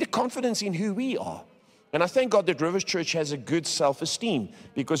 We need a confidence in who we are. And I thank God that Rivers Church has a good self-esteem,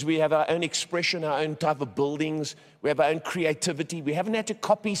 because we have our own expression, our own type of buildings. We have our own creativity. We haven't had to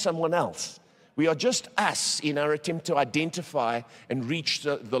copy someone else. We are just us in our attempt to identify and reach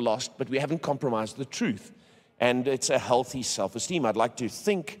the lost, but we haven't compromised the truth. And it's a healthy self-esteem. I'd like to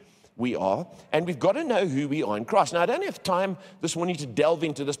think we are, and we've got to know who we are in Christ. Now, I don't have time this morning to delve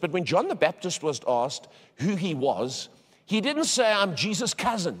into this, but when John the Baptist was asked who he was, he didn't say, I'm Jesus'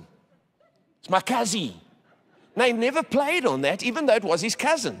 cousin. It's my cousin. No, he never played on that, even though it was his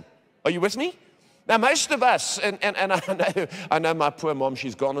cousin. Are you with me? Now, most of us, and I know my poor mom,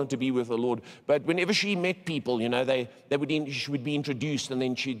 she's gone on to be with the Lord, but whenever she met people, she would be introduced, and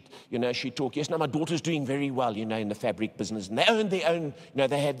then she'd talk, yes, now my daughter's doing very well, in the fabric business, and they own their own,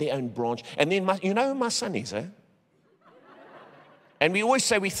 they had their own branch, and then my son is, eh? And we always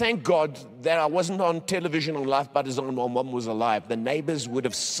say we thank God that I wasn't on television on Life But Is On while mom was alive. The neighbors would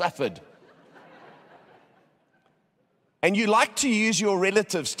have suffered. And you like to use your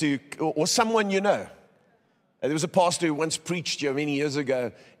relatives or someone you know. There was a pastor who once preached here many years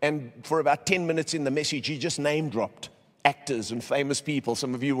ago, and for about 10 minutes in the message, he just name dropped actors and famous people.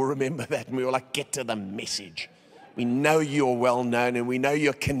 Some of you will remember that. And we were like, get to the message. We know you're well known and we know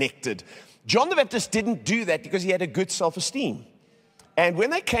you're connected. John the Baptist didn't do that because he had a good self-esteem. And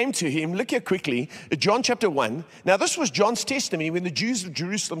when they came to him, look here quickly, John chapter 1. Now, this was John's testimony when the Jews of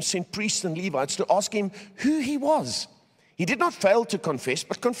Jerusalem sent priests and Levites to ask him who he was. He did not fail to confess,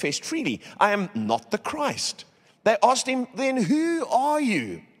 but confessed freely, I am not the Christ. They asked him, then who are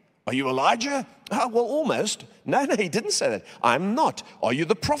you? Are you Elijah? Oh, well, almost. No, he didn't say that. I'm not. Are you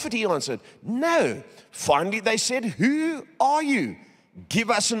the prophet? He answered, no. Finally, they said, who are you?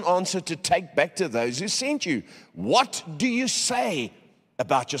 Give us an answer to take back to those who sent you. What do you say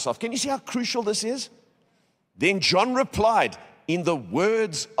about yourself? Can you see how crucial this is? Then John replied in the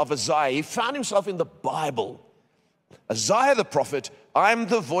words of Isaiah. He found himself in the Bible. Isaiah the prophet, I'm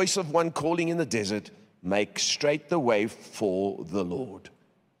the voice of one calling in the desert, make straight the way for the Lord.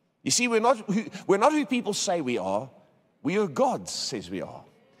 You see, we're not who people say we are. We are who God says we are.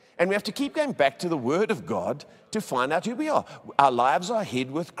 And we have to keep going back to the Word of God to find out who we are. Our lives are hid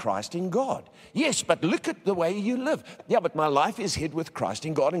with Christ in God. Yes, but look at the way you live. Yeah, but my life is hid with Christ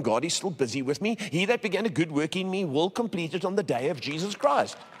in God, and God is still busy with me. He that began a good work in me will complete it on the day of Jesus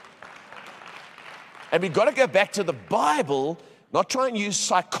Christ. And we've got to go back to the Bible, not try and use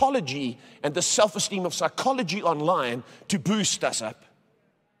psychology and the self-esteem of psychology online to boost us up.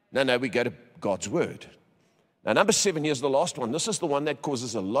 No, we go to God's Word. Now, number 7, here's the last one. This is the one that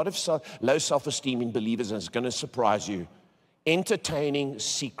causes a lot of low self-esteem in believers, and it's going to surprise you. Entertaining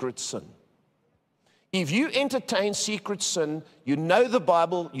secret sin. If you entertain secret sin, you know the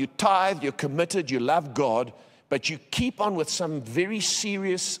Bible, you tithe, you're committed, you love God, but you keep on with some very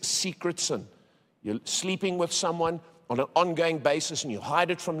serious secret sin. You're sleeping with someone on an ongoing basis, and you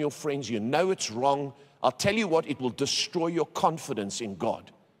hide it from your friends. You know it's wrong. I'll tell you what, it will destroy your confidence in God.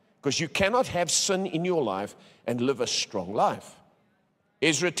 Because you cannot have sin in your life and live a strong life.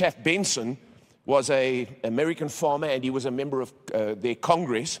 Ezra Taft Benson was an American farmer, and he was a member of their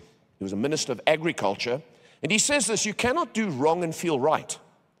Congress. He was a minister of agriculture. And he says this: you cannot do wrong and feel right.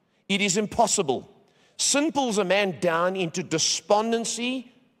 It is impossible. Sin pulls a man down into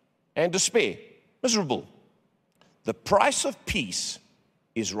despondency and despair. Miserable. The price of peace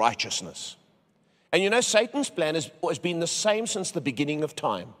is righteousness. And you know, Satan's plan has been the same since the beginning of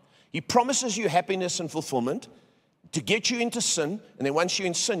time. He promises you happiness and fulfillment to get you into sin, and then once you're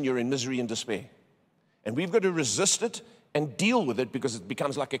in sin, you're in misery and despair. And we've got to resist it and deal with it, because it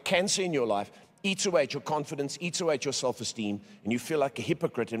becomes like a cancer in your life, eats away at your confidence, eats away at your self-esteem, and you feel like a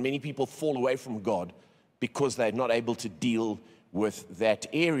hypocrite, and many people fall away from God because they're not able to deal with that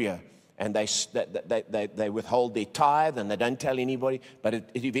area. And they withhold their tithe, and they don't tell anybody, but it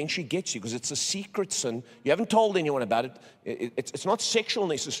eventually gets you, because it's a secret sin. You haven't told anyone about it. It's not sexual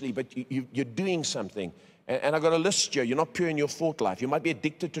necessarily, but you're doing something. And I've got a list here. You're not pure in your thought life. You might be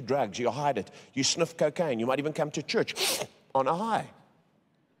addicted to drugs. You hide it. You sniff cocaine. You might even come to church on a high.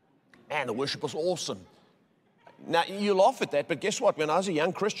 Man, the worship was awesome. Now, you laugh at that, but guess what? When I was a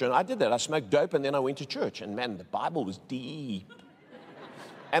young Christian, I did that. I smoked dope, and then I went to church. And man, the Bible was deep.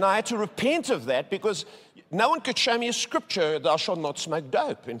 And I had to repent of that, because no one could show me a scripture, thou shalt not smoke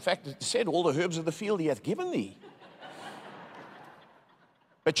dope. In fact, it said, all the herbs of the field he hath given thee.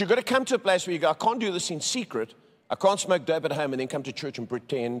 But you've got to come to a place where you go, I can't do this in secret. I can't smoke dope at home and then come to church and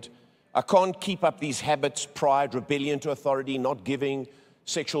pretend. I can't keep up these habits, pride, rebellion to authority, not giving,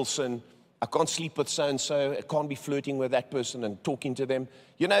 sexual sin. I can't sleep with so-and-so. I can't be flirting with that person and talking to them.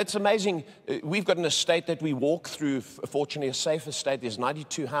 You know, it's amazing. We've got an estate that we walk through, fortunately a safe estate. There's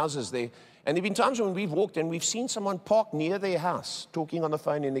 92 houses there. And there have been times when we've walked and we've seen someone park near their house, talking on the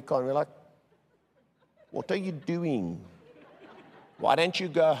phone in their car. And we're like, what are you doing? Why don't you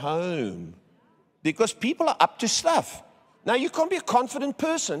go home? Because people are up to stuff. Now, you can't be a confident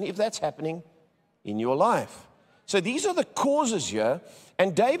person if that's happening in your life. So these are the causes here.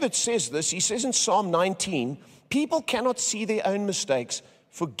 And David says this. He says in Psalm 19, people cannot see their own mistakes.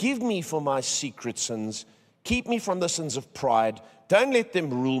 Forgive me for my secret sins. Keep me from the sins of pride. Don't let them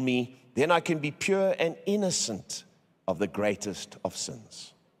rule me. Then I can be pure and innocent of the greatest of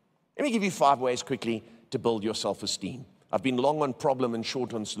sins. Let me give you 5 ways quickly to build your self-esteem. I've been long on problem and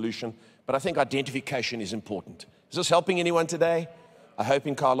short on solution, but I think identification is important. Is this helping anyone today? I hope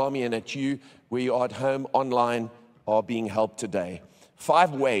in Kailami and at you, where you are at home, online, are being helped today.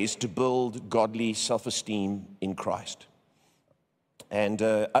 5 ways to build godly self-esteem in Christ. And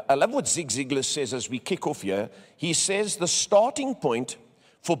I love what Zig Ziglar says as we kick off here. He says the starting point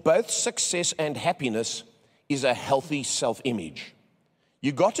for both success and happiness is a healthy self-image.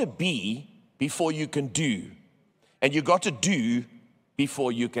 You got to be before you can do. And you got to do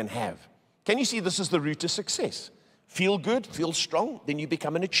before you can have. Can you see this is the route to success? Feel good, feel strong, then you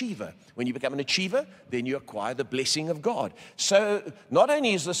become an achiever. When you become an achiever, then you acquire the blessing of God. So not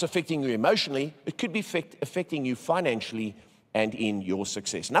only is this affecting you emotionally, it could be affecting you financially and in your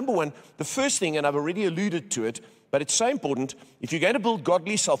success. Number one, the first thing, and I've already alluded to it, but it's so important, if you're going to build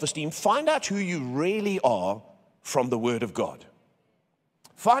godly self-esteem, find out who you really are from the Word of God.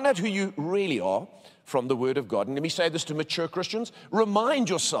 Find out who you really are from the Word of God. And let me say this to mature Christians, remind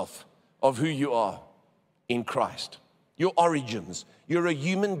yourself of who you are in Christ. Your origins. You're a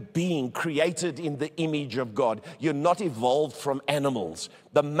human being created in the image of God. You're not evolved from animals.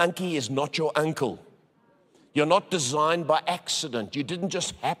 The monkey is not your uncle. You're not designed by accident. You didn't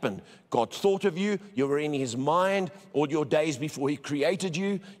just happen. God thought of you. You were in His mind all your days before He created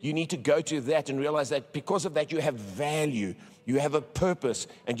you. You need to go to that and realize that because of that you have value. You have a purpose,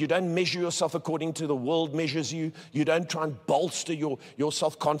 and you don't measure yourself according to the world measures you. You don't try and bolster your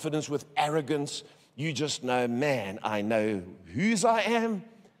self-confidence with arrogance. You just know, man, I know whose I am,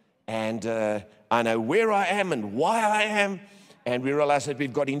 and I know where I am and why I am. And we realize that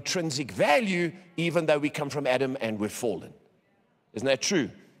we've got intrinsic value, even though we come from Adam and we're fallen. Isn't that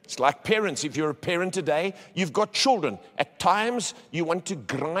true? It's like parents. If you're a parent today, you've got children. At times, you want to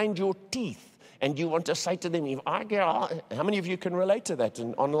grind your teeth. And you want to say to them, how many of you can relate to that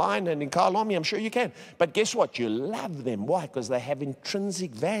online and in Kalami? I'm sure you can. But guess what? You love them. Why? Because they have intrinsic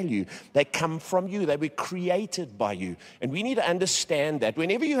value. They come from you. They were created by you. And we need to understand that.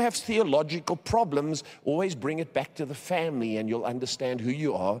 Whenever you have theological problems, always bring it back to the family, and you'll understand who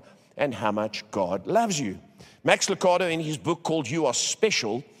you are and how much God loves you. Max Lucado, in his book called You Are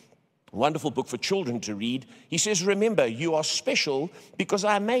Special, wonderful book for children to read, he says, remember, you are special because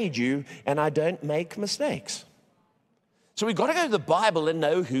I made you and I don't make mistakes. So we've got to go to the Bible and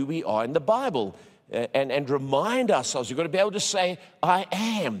know who we are in the Bible and remind ourselves. You've got to be able to say, I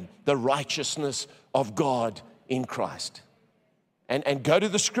am the righteousness of God in Christ. And go to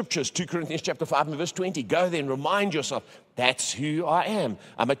the scriptures, 2 Corinthians chapter 5 and verse 20. Go there and remind yourself, that's who I am.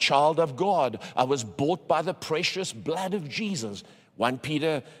 I'm a child of God. I was bought by the precious blood of Jesus. 1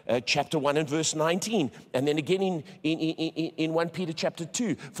 Peter chapter 1 and verse 19. And then again in 1 Peter chapter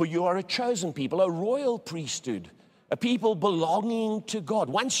 2. For you are a chosen people, a royal priesthood, a people belonging to God.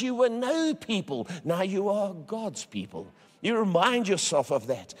 Once you were no people, now you are God's people. You remind yourself of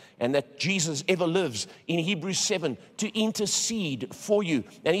that, and that Jesus ever lives in Hebrews 7 to intercede for you.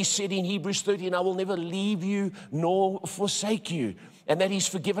 And he said in Hebrews 13, I will never leave you nor forsake you. And that he's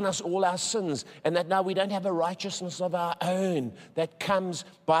forgiven us all our sins, and that now we don't have a righteousness of our own that comes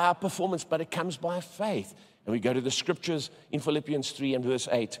by our performance, but it comes by faith. And we go to the scriptures in Philippians 3 and verse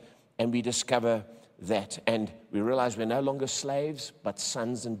 8, and we discover that. And we realize we're no longer slaves, but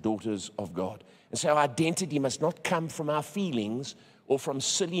sons and daughters of God. And so our identity must not come from our feelings or from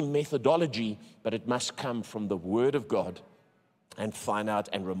silly methodology, but it must come from the Word of God, and find out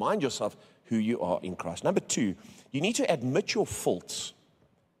and remind yourself who you are in Christ. Number 2, you need to admit your faults,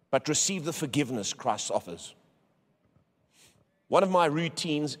 but receive the forgiveness Christ offers. One of my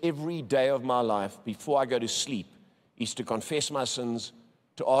routines every day of my life before I go to sleep is to confess my sins,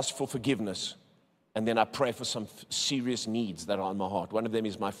 to ask for forgiveness, and then I pray for some serious needs that are on my heart. One of them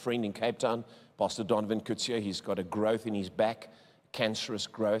is my friend in Cape Town, Pastor Donovan Kutsia. He's got a growth in his back, cancerous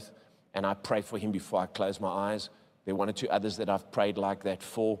growth, and I pray for him before I close my eyes. There are 1 or 2 others that I've prayed like that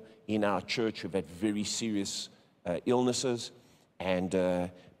for in our church who've had very serious illnesses. But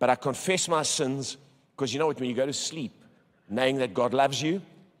I confess my sins, because you know what, when you go to sleep, knowing that God loves you,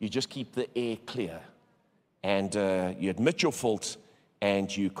 you just keep the air clear. And you admit your faults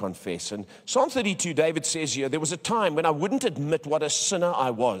and you confess. And Psalm 32, David says here, there was a time when I wouldn't admit what a sinner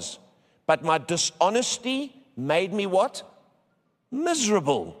I was, but my dishonesty made me what?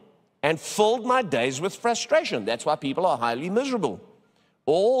 Miserable, and filled my days with frustration. That's why people are highly miserable.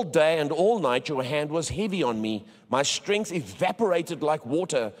 All day and all night your hand was heavy on me. My strength evaporated like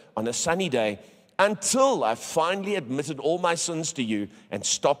water on a sunny day, until I finally admitted all my sins to you and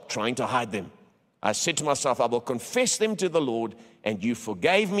stopped trying to hide them. I said to myself, I will confess them to the Lord, and you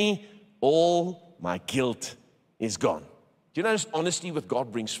forgave me. All my guilt is gone. Do you notice honesty with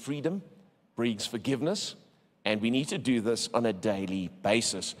God brings freedom, brings forgiveness, and we need to do this on a daily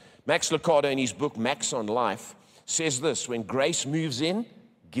basis. Max Lucado, in his book, Max on Life, says this: when grace moves in,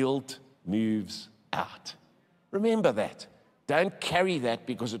 guilt moves out. Remember that. Don't carry that,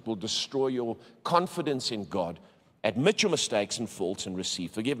 because it will destroy your confidence in God. Admit your mistakes and faults and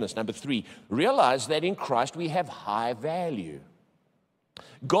receive forgiveness. Number 3, realize that in Christ we have high value.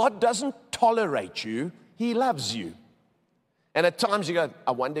 God doesn't tolerate you, He loves you. And at times you go,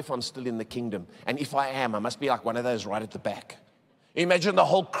 I wonder if I'm still in the kingdom. And if I am, I must be like one of those right at the back. Imagine the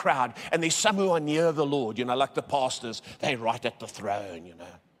whole crowd, and there's some who are near the Lord, you know, like the pastors, they're right at the throne, you know.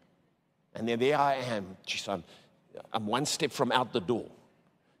 And then there I am. Geez, I'm one step from out the door.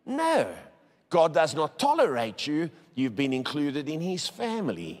 No, God does not tolerate you. You've been included in His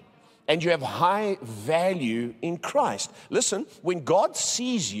family, and you have high value in Christ. Listen, when God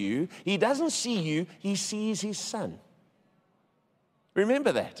sees you, He doesn't see you, He sees His Son.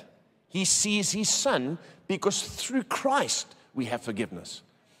 Remember that. He sees His Son, because through Christ we have forgiveness.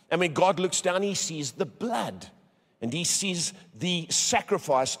 And when God looks down, He sees the blood, and He sees the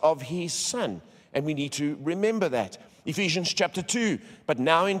sacrifice of His Son. And we need to remember that. Ephesians chapter 2, but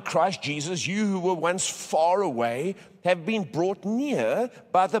now in Christ Jesus, you who were once far away have been brought near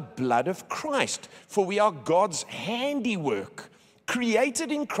by the blood of Christ. For we are God's handiwork,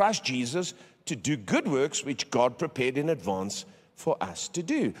 created in Christ Jesus to do good works which God prepared in advance for us to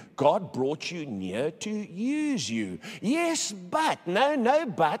do. God brought you near to use you. Yes, but, no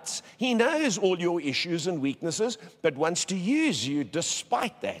buts. He knows all your issues and weaknesses, but wants to use you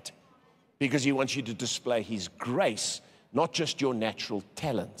despite that, because he wants you to display his grace, not just your natural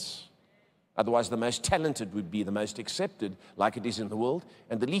talents. Otherwise, the most talented would be the most accepted, like it is in the world,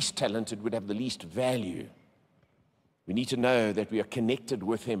 and the least talented would have the least value. We need to know that we are connected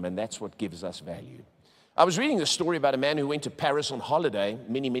with him, and that's what gives us value. I was reading a story about a man who went to Paris on holiday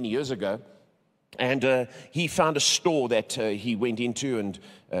many, many years ago, and he found a store that he went into, and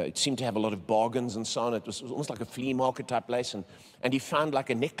it seemed to have a lot of bargains and so on. It was almost like a flea market type place, and he found like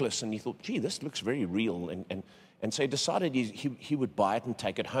a necklace, and he thought, gee, this looks very real, and so he decided he would buy it and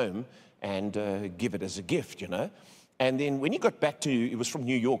take it home and give it as a gift, you know. And then when he got back to, it was from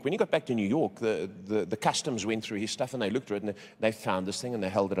New York, when he got back to New York, the customs went through his stuff and they looked at it and they found this thing and they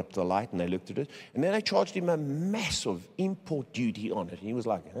held it up to the light and they looked at it. And then they charged him a massive import duty on it. And he was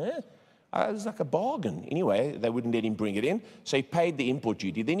like, huh? It was like a bargain. Anyway, they wouldn't let him bring it in. So he paid the import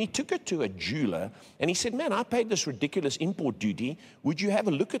duty. Then he took it to a jeweler and he said, man, I paid this ridiculous import duty. Would you have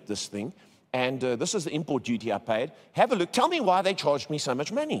a look at this thing? And this is the import duty I paid. Have a look. Tell me why they charged me so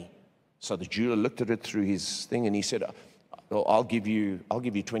much money. So the jeweler looked at it through his thing and he said, oh, I'll give you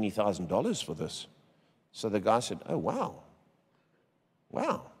 $20,000 for this. So the guy said, oh,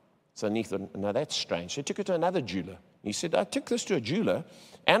 wow. So he thought, no, that's strange. So he took it to another jeweler. He said, I took this to a jeweler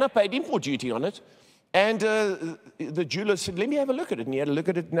and I paid import duty on it. And the jeweler said, let me have a look at it. And he had a look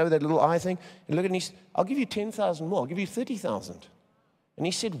at it, you know, that little eye thing. And look at it and he said, I'll give you 10,000 more. I'll give you 30,000. And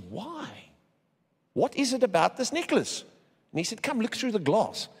he said, why? What is it about this necklace? And he said, come look through the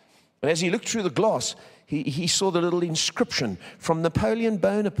glass. And as he looked through the glass, he saw the little inscription from Napoleon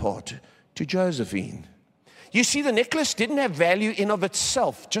Bonaparte to Josephine. You see, the necklace didn't have value in of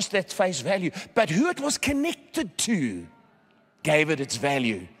itself, just that face value, but who it was connected to gave it its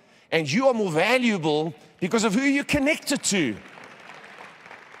value. And you are more valuable because of who you're connected to.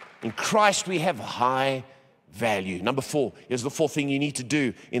 In Christ, we have high value. Number 4, here's the 4th thing you need to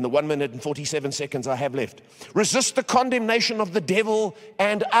do in the 1 minute and 47 seconds I have left. Resist the condemnation of the devil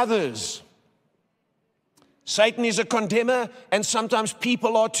and others. Satan is a condemner, and sometimes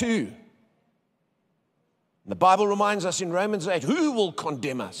people are too. The Bible reminds us in Romans 8, who will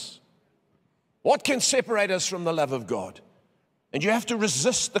condemn us? What can separate us from the love of God? And you have to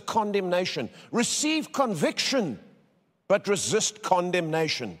resist the condemnation. Receive conviction, but resist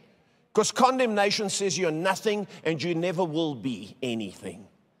condemnation. Because condemnation says you're nothing and you never will be anything.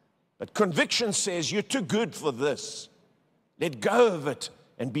 But conviction says you're too good for this. Let go of it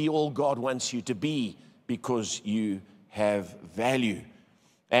and be all God wants you to be, because you have value.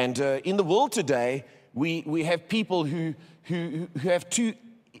 And in the world today, we have people who have two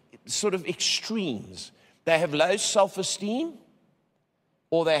sort of extremes. They have low self-esteem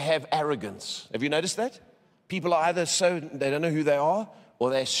or they have arrogance. Have you noticed that? People are either they don't know who they are, or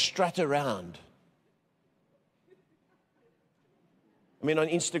they strut around. I mean, on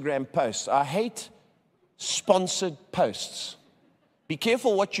Instagram posts, I hate sponsored posts. Be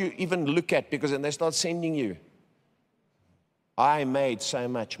careful what you even look at, because then they start sending you, I made so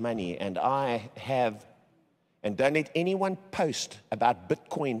much money and I have, and don't let anyone post about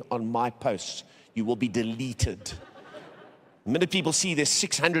Bitcoin on my posts. You will be deleted. The minute people see there's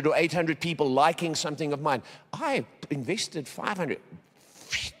 600 or 800 people liking something of mine, I invested 500.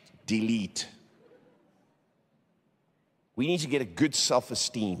 Delete. We need to get a good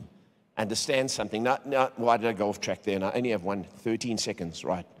self-esteem. Understand something. Now, why did I go off track there? And I only have 13 seconds,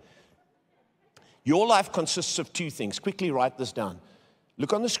 right? Your life consists of 2 things. Quickly write this down.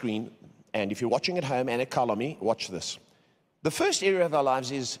 Look on the screen, and if you're watching at home and at Kalami, watch this. The first area of our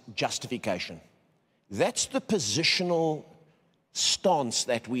lives is justification. That's the positional stance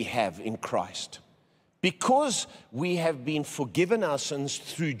that we have in Christ. Because we have been forgiven our sins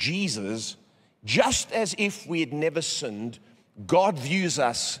through Jesus, just as if we had never sinned, God views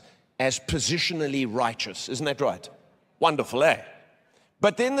us as positionally righteous. Isn't that right? Wonderful, eh?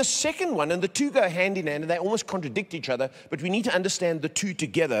 But then the second one, and the two go hand in hand, and they almost contradict each other, but we need to understand the two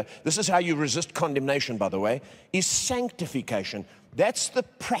together. This is how you resist condemnation, by the way, is sanctification. That's the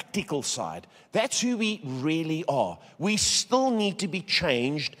practical side. That's who we really are. We still need to be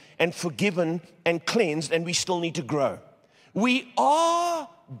changed and forgiven and cleansed, and we still need to grow. We are,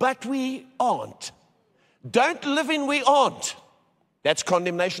 but we aren't. Don't live in we aren't. That's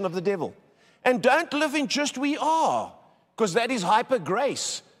condemnation of the devil. And don't live in just we are, because that is hyper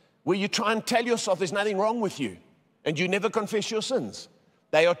grace, where you try and tell yourself there's nothing wrong with you, and you never confess your sins.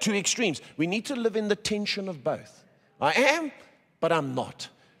 They are two extremes. We need to live in the tension of both. I am, but I'm not.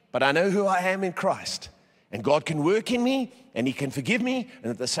 but I know who I am in Christ. And God can work in me, and He can forgive me,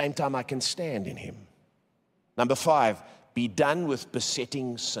 and at the same time I can stand in Him. Number 5, be done with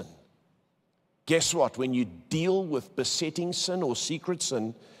besetting sin. Guess what? When you deal with besetting sin or secret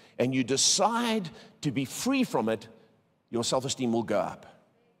sin, and you decide to be free from it, your self-esteem will go up.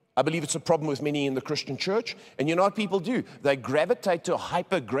 I believe it's a problem with many in the Christian church. And you know what people do? They gravitate to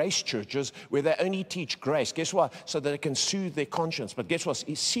hyper-grace churches where they only teach grace. Guess what? So that they can soothe their conscience. But guess what?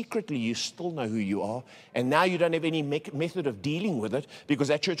 Secretly, you still know who you are. And now you don't have any method of dealing with it, because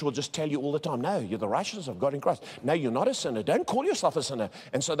that church will just tell you all the time, no, you're the righteousness of God in Christ. No, you're not a sinner. Don't call yourself a sinner.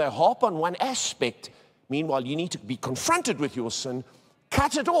 And so they harp on one aspect. Meanwhile, you need to be confronted with your sin,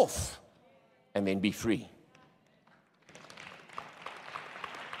 cut it off, and then be free.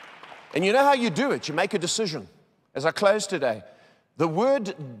 And you know how you do it? You make a decision. As I close today, the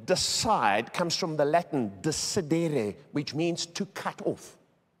word decide comes from the Latin decidere, which means to cut off.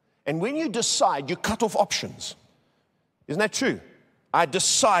 And when you decide, you cut off options. Isn't that true? I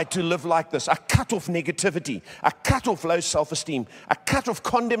decide to live like this. I cut off negativity. I cut off low self-esteem. I cut off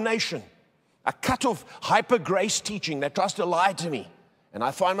condemnation. I cut off hyper-grace teaching that tries to lie to me. And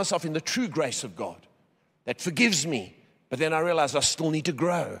I find myself in the true grace of God that forgives me. But then I realize I still need to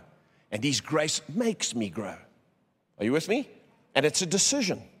grow. And His grace makes me grow. Are you with me? And it's a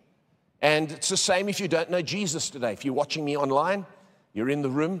decision. And it's the same if you don't know Jesus today. If you're watching me online, you're in the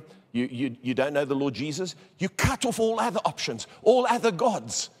room, you don't know the Lord Jesus, you cut off all other options, all other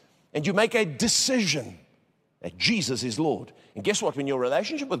gods, and you make a decision that Jesus is Lord. And guess what? When your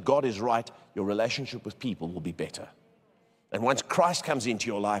relationship with God is right, your relationship with people will be better. And once Christ comes into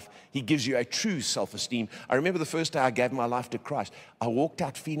your life, He gives you a true self-esteem. I remember the first day I gave my life to Christ, I walked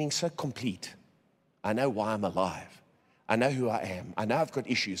out feeling so complete. I know why I'm alive. I know who I am. I know I've got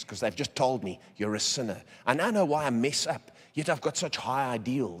issues because they've just told me you're a sinner. I now know why I mess up, yet I've got such high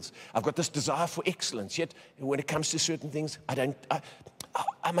ideals. I've got this desire for excellence, yet when it comes to certain things,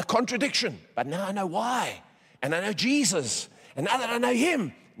 I'm a contradiction. But now I know why. And I know Jesus. And now that I know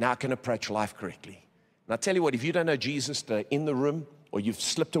Him, now I can approach life correctly. And I tell you what, if you don't know Jesus in the room, or you've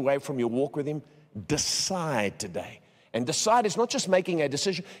slipped away from your walk with Him, decide today. And decide is not just making a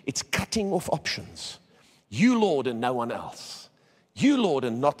decision, it's cutting off options. You, Lord, and no one else. You, Lord,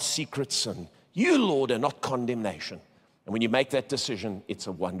 and not secret sin. You, Lord, and not condemnation. And when you make that decision, it's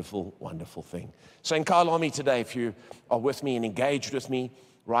a wonderful, wonderful thing. So in Kailami today, if you are with me and engaged with me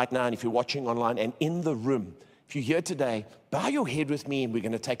right now, and if you're watching online and in the room, if you're here today, bow your head with me and we're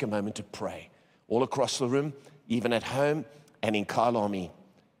going to take a moment to pray. All across the room, even at home and in Kailami.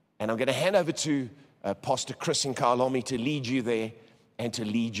 And I'm going to hand over to Pastor Chris in Kailami to lead you there and to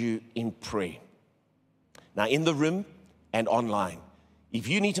lead you in prayer. Now, in the room and online, if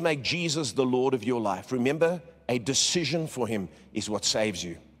you need to make Jesus the Lord of your life, remember, a decision for Him is what saves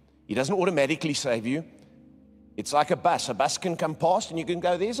you. He doesn't automatically save you. It's like a bus. A bus can come past and you can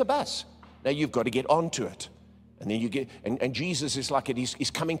go, there's a bus. Now you've got to get onto it. And then you get, and Jesus is like it.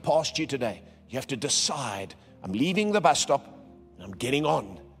 He's coming past you today. You have to decide, I'm leaving the bus stop, and I'm getting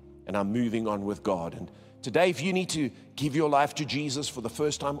on, and I'm moving on with God. And today, if you need to give your life to Jesus for the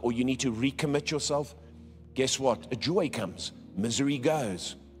first time, or you need to recommit yourself, guess what? A joy comes, misery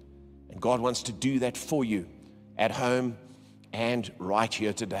goes. And God wants to do that for you at home and right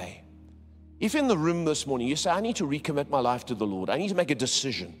here today. If in the room this morning, you say, I need to recommit my life to the Lord. I need to make a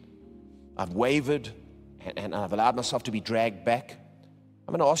decision. I've wavered, and I've allowed myself to be dragged back.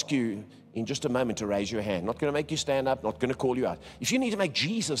 I'm going to ask you in just a moment to raise your hand. Not going to make you stand up, not going to call you out. If you need to make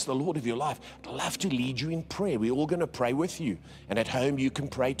Jesus the Lord of your life, I'd love to lead you in prayer. We're all going to pray with you. And at home, you can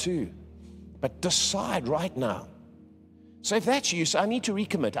pray too. But decide right now. So if that's you, say, I need to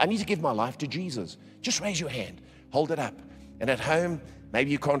recommit. I need to give my life to Jesus. Just raise your hand. Hold it up. And at home,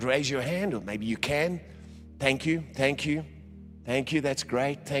 maybe you can't raise your hand, or maybe you can. Thank you. Thank you. Thank you. That's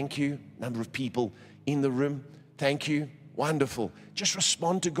great. Thank you. Number of people in the room. Thank you. Wonderful. Just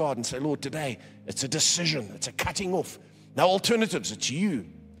respond to God and say, Lord, today it's a decision. It's a cutting off. No alternatives. It's you.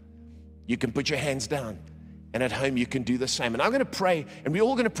 You can put your hands down. And at home, you can do the same. And I'm going to pray, and we're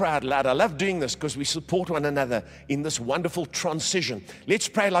all going to pray out loud. I love doing this because we support one another in this wonderful transition. Let's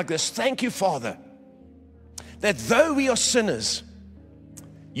pray like this. Thank you, Father, that though we are sinners,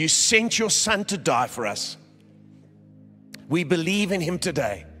 you sent your Son to die for us. We believe in Him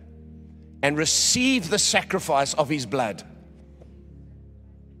today and receive the sacrifice of His blood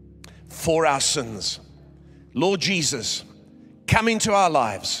for our sins. Lord Jesus, come into our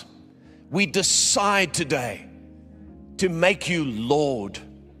lives. We decide today to make you Lord,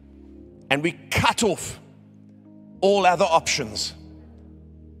 and we cut off all other options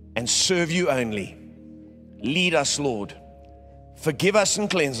and serve you only. Lead us, Lord. forgive us and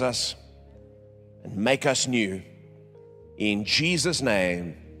cleanse us, and make us new. In Jesus'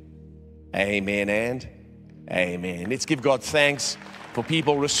 name, amen and amen. Let's give God thanks for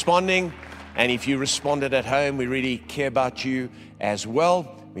people responding. And if you responded at home, we really care about you as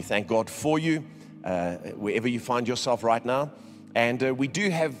well. We thank God for you, wherever you find yourself right now. And we do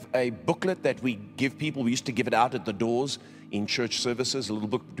have a booklet that we give people. We used to give it out at the doors in church services, a little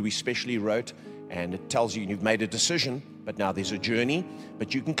book we specially wrote, and it tells you you've made a decision, but now there's a journey.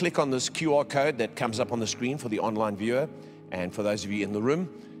 But you can click on this QR code that comes up on the screen for the online viewer. And for those of you in the room,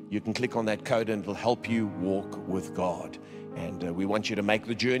 you can click on that code and it'll help you walk with God. And we want you to make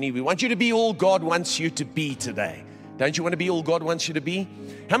the journey. We want you to be all God wants you to be today. Don't you want to be all God wants you to be?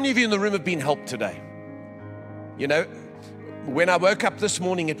 How many of you in the room have been helped today? You know, when I woke up this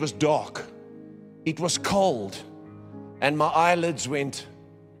morning, it was dark. It was cold. And my eyelids went.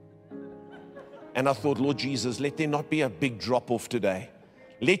 And I thought, Lord Jesus, let there not be a big drop-off today.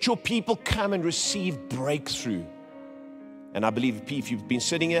 Let your people come and receive breakthrough. And I believe if you've been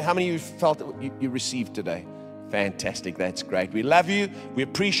sitting here, how many of you felt that you received today? Fantastic, that's great. We love you, we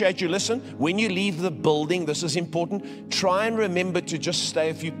appreciate you. Listen, when you leave the building, this is important, try and remember to just stay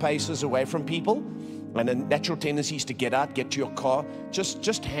a few paces away from people. And a natural tendency is to get out, get to your car,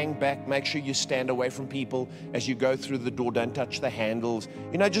 just hang back, make sure you stand away from people as you go through the door, don't touch the handles.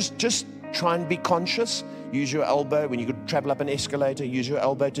 You know, just try and be conscious. Use your elbow. When you could travel up an escalator, use your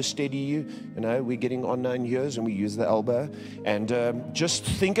elbow to steady you. You know, we're getting unknown years and we use the elbow. And just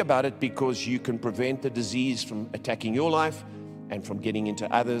think about it, because you can prevent the disease from attacking your life and from getting into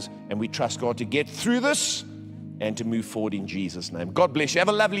others. And we trust God to get through this and to move forward in Jesus' name. God bless you. Have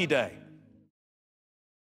a lovely day.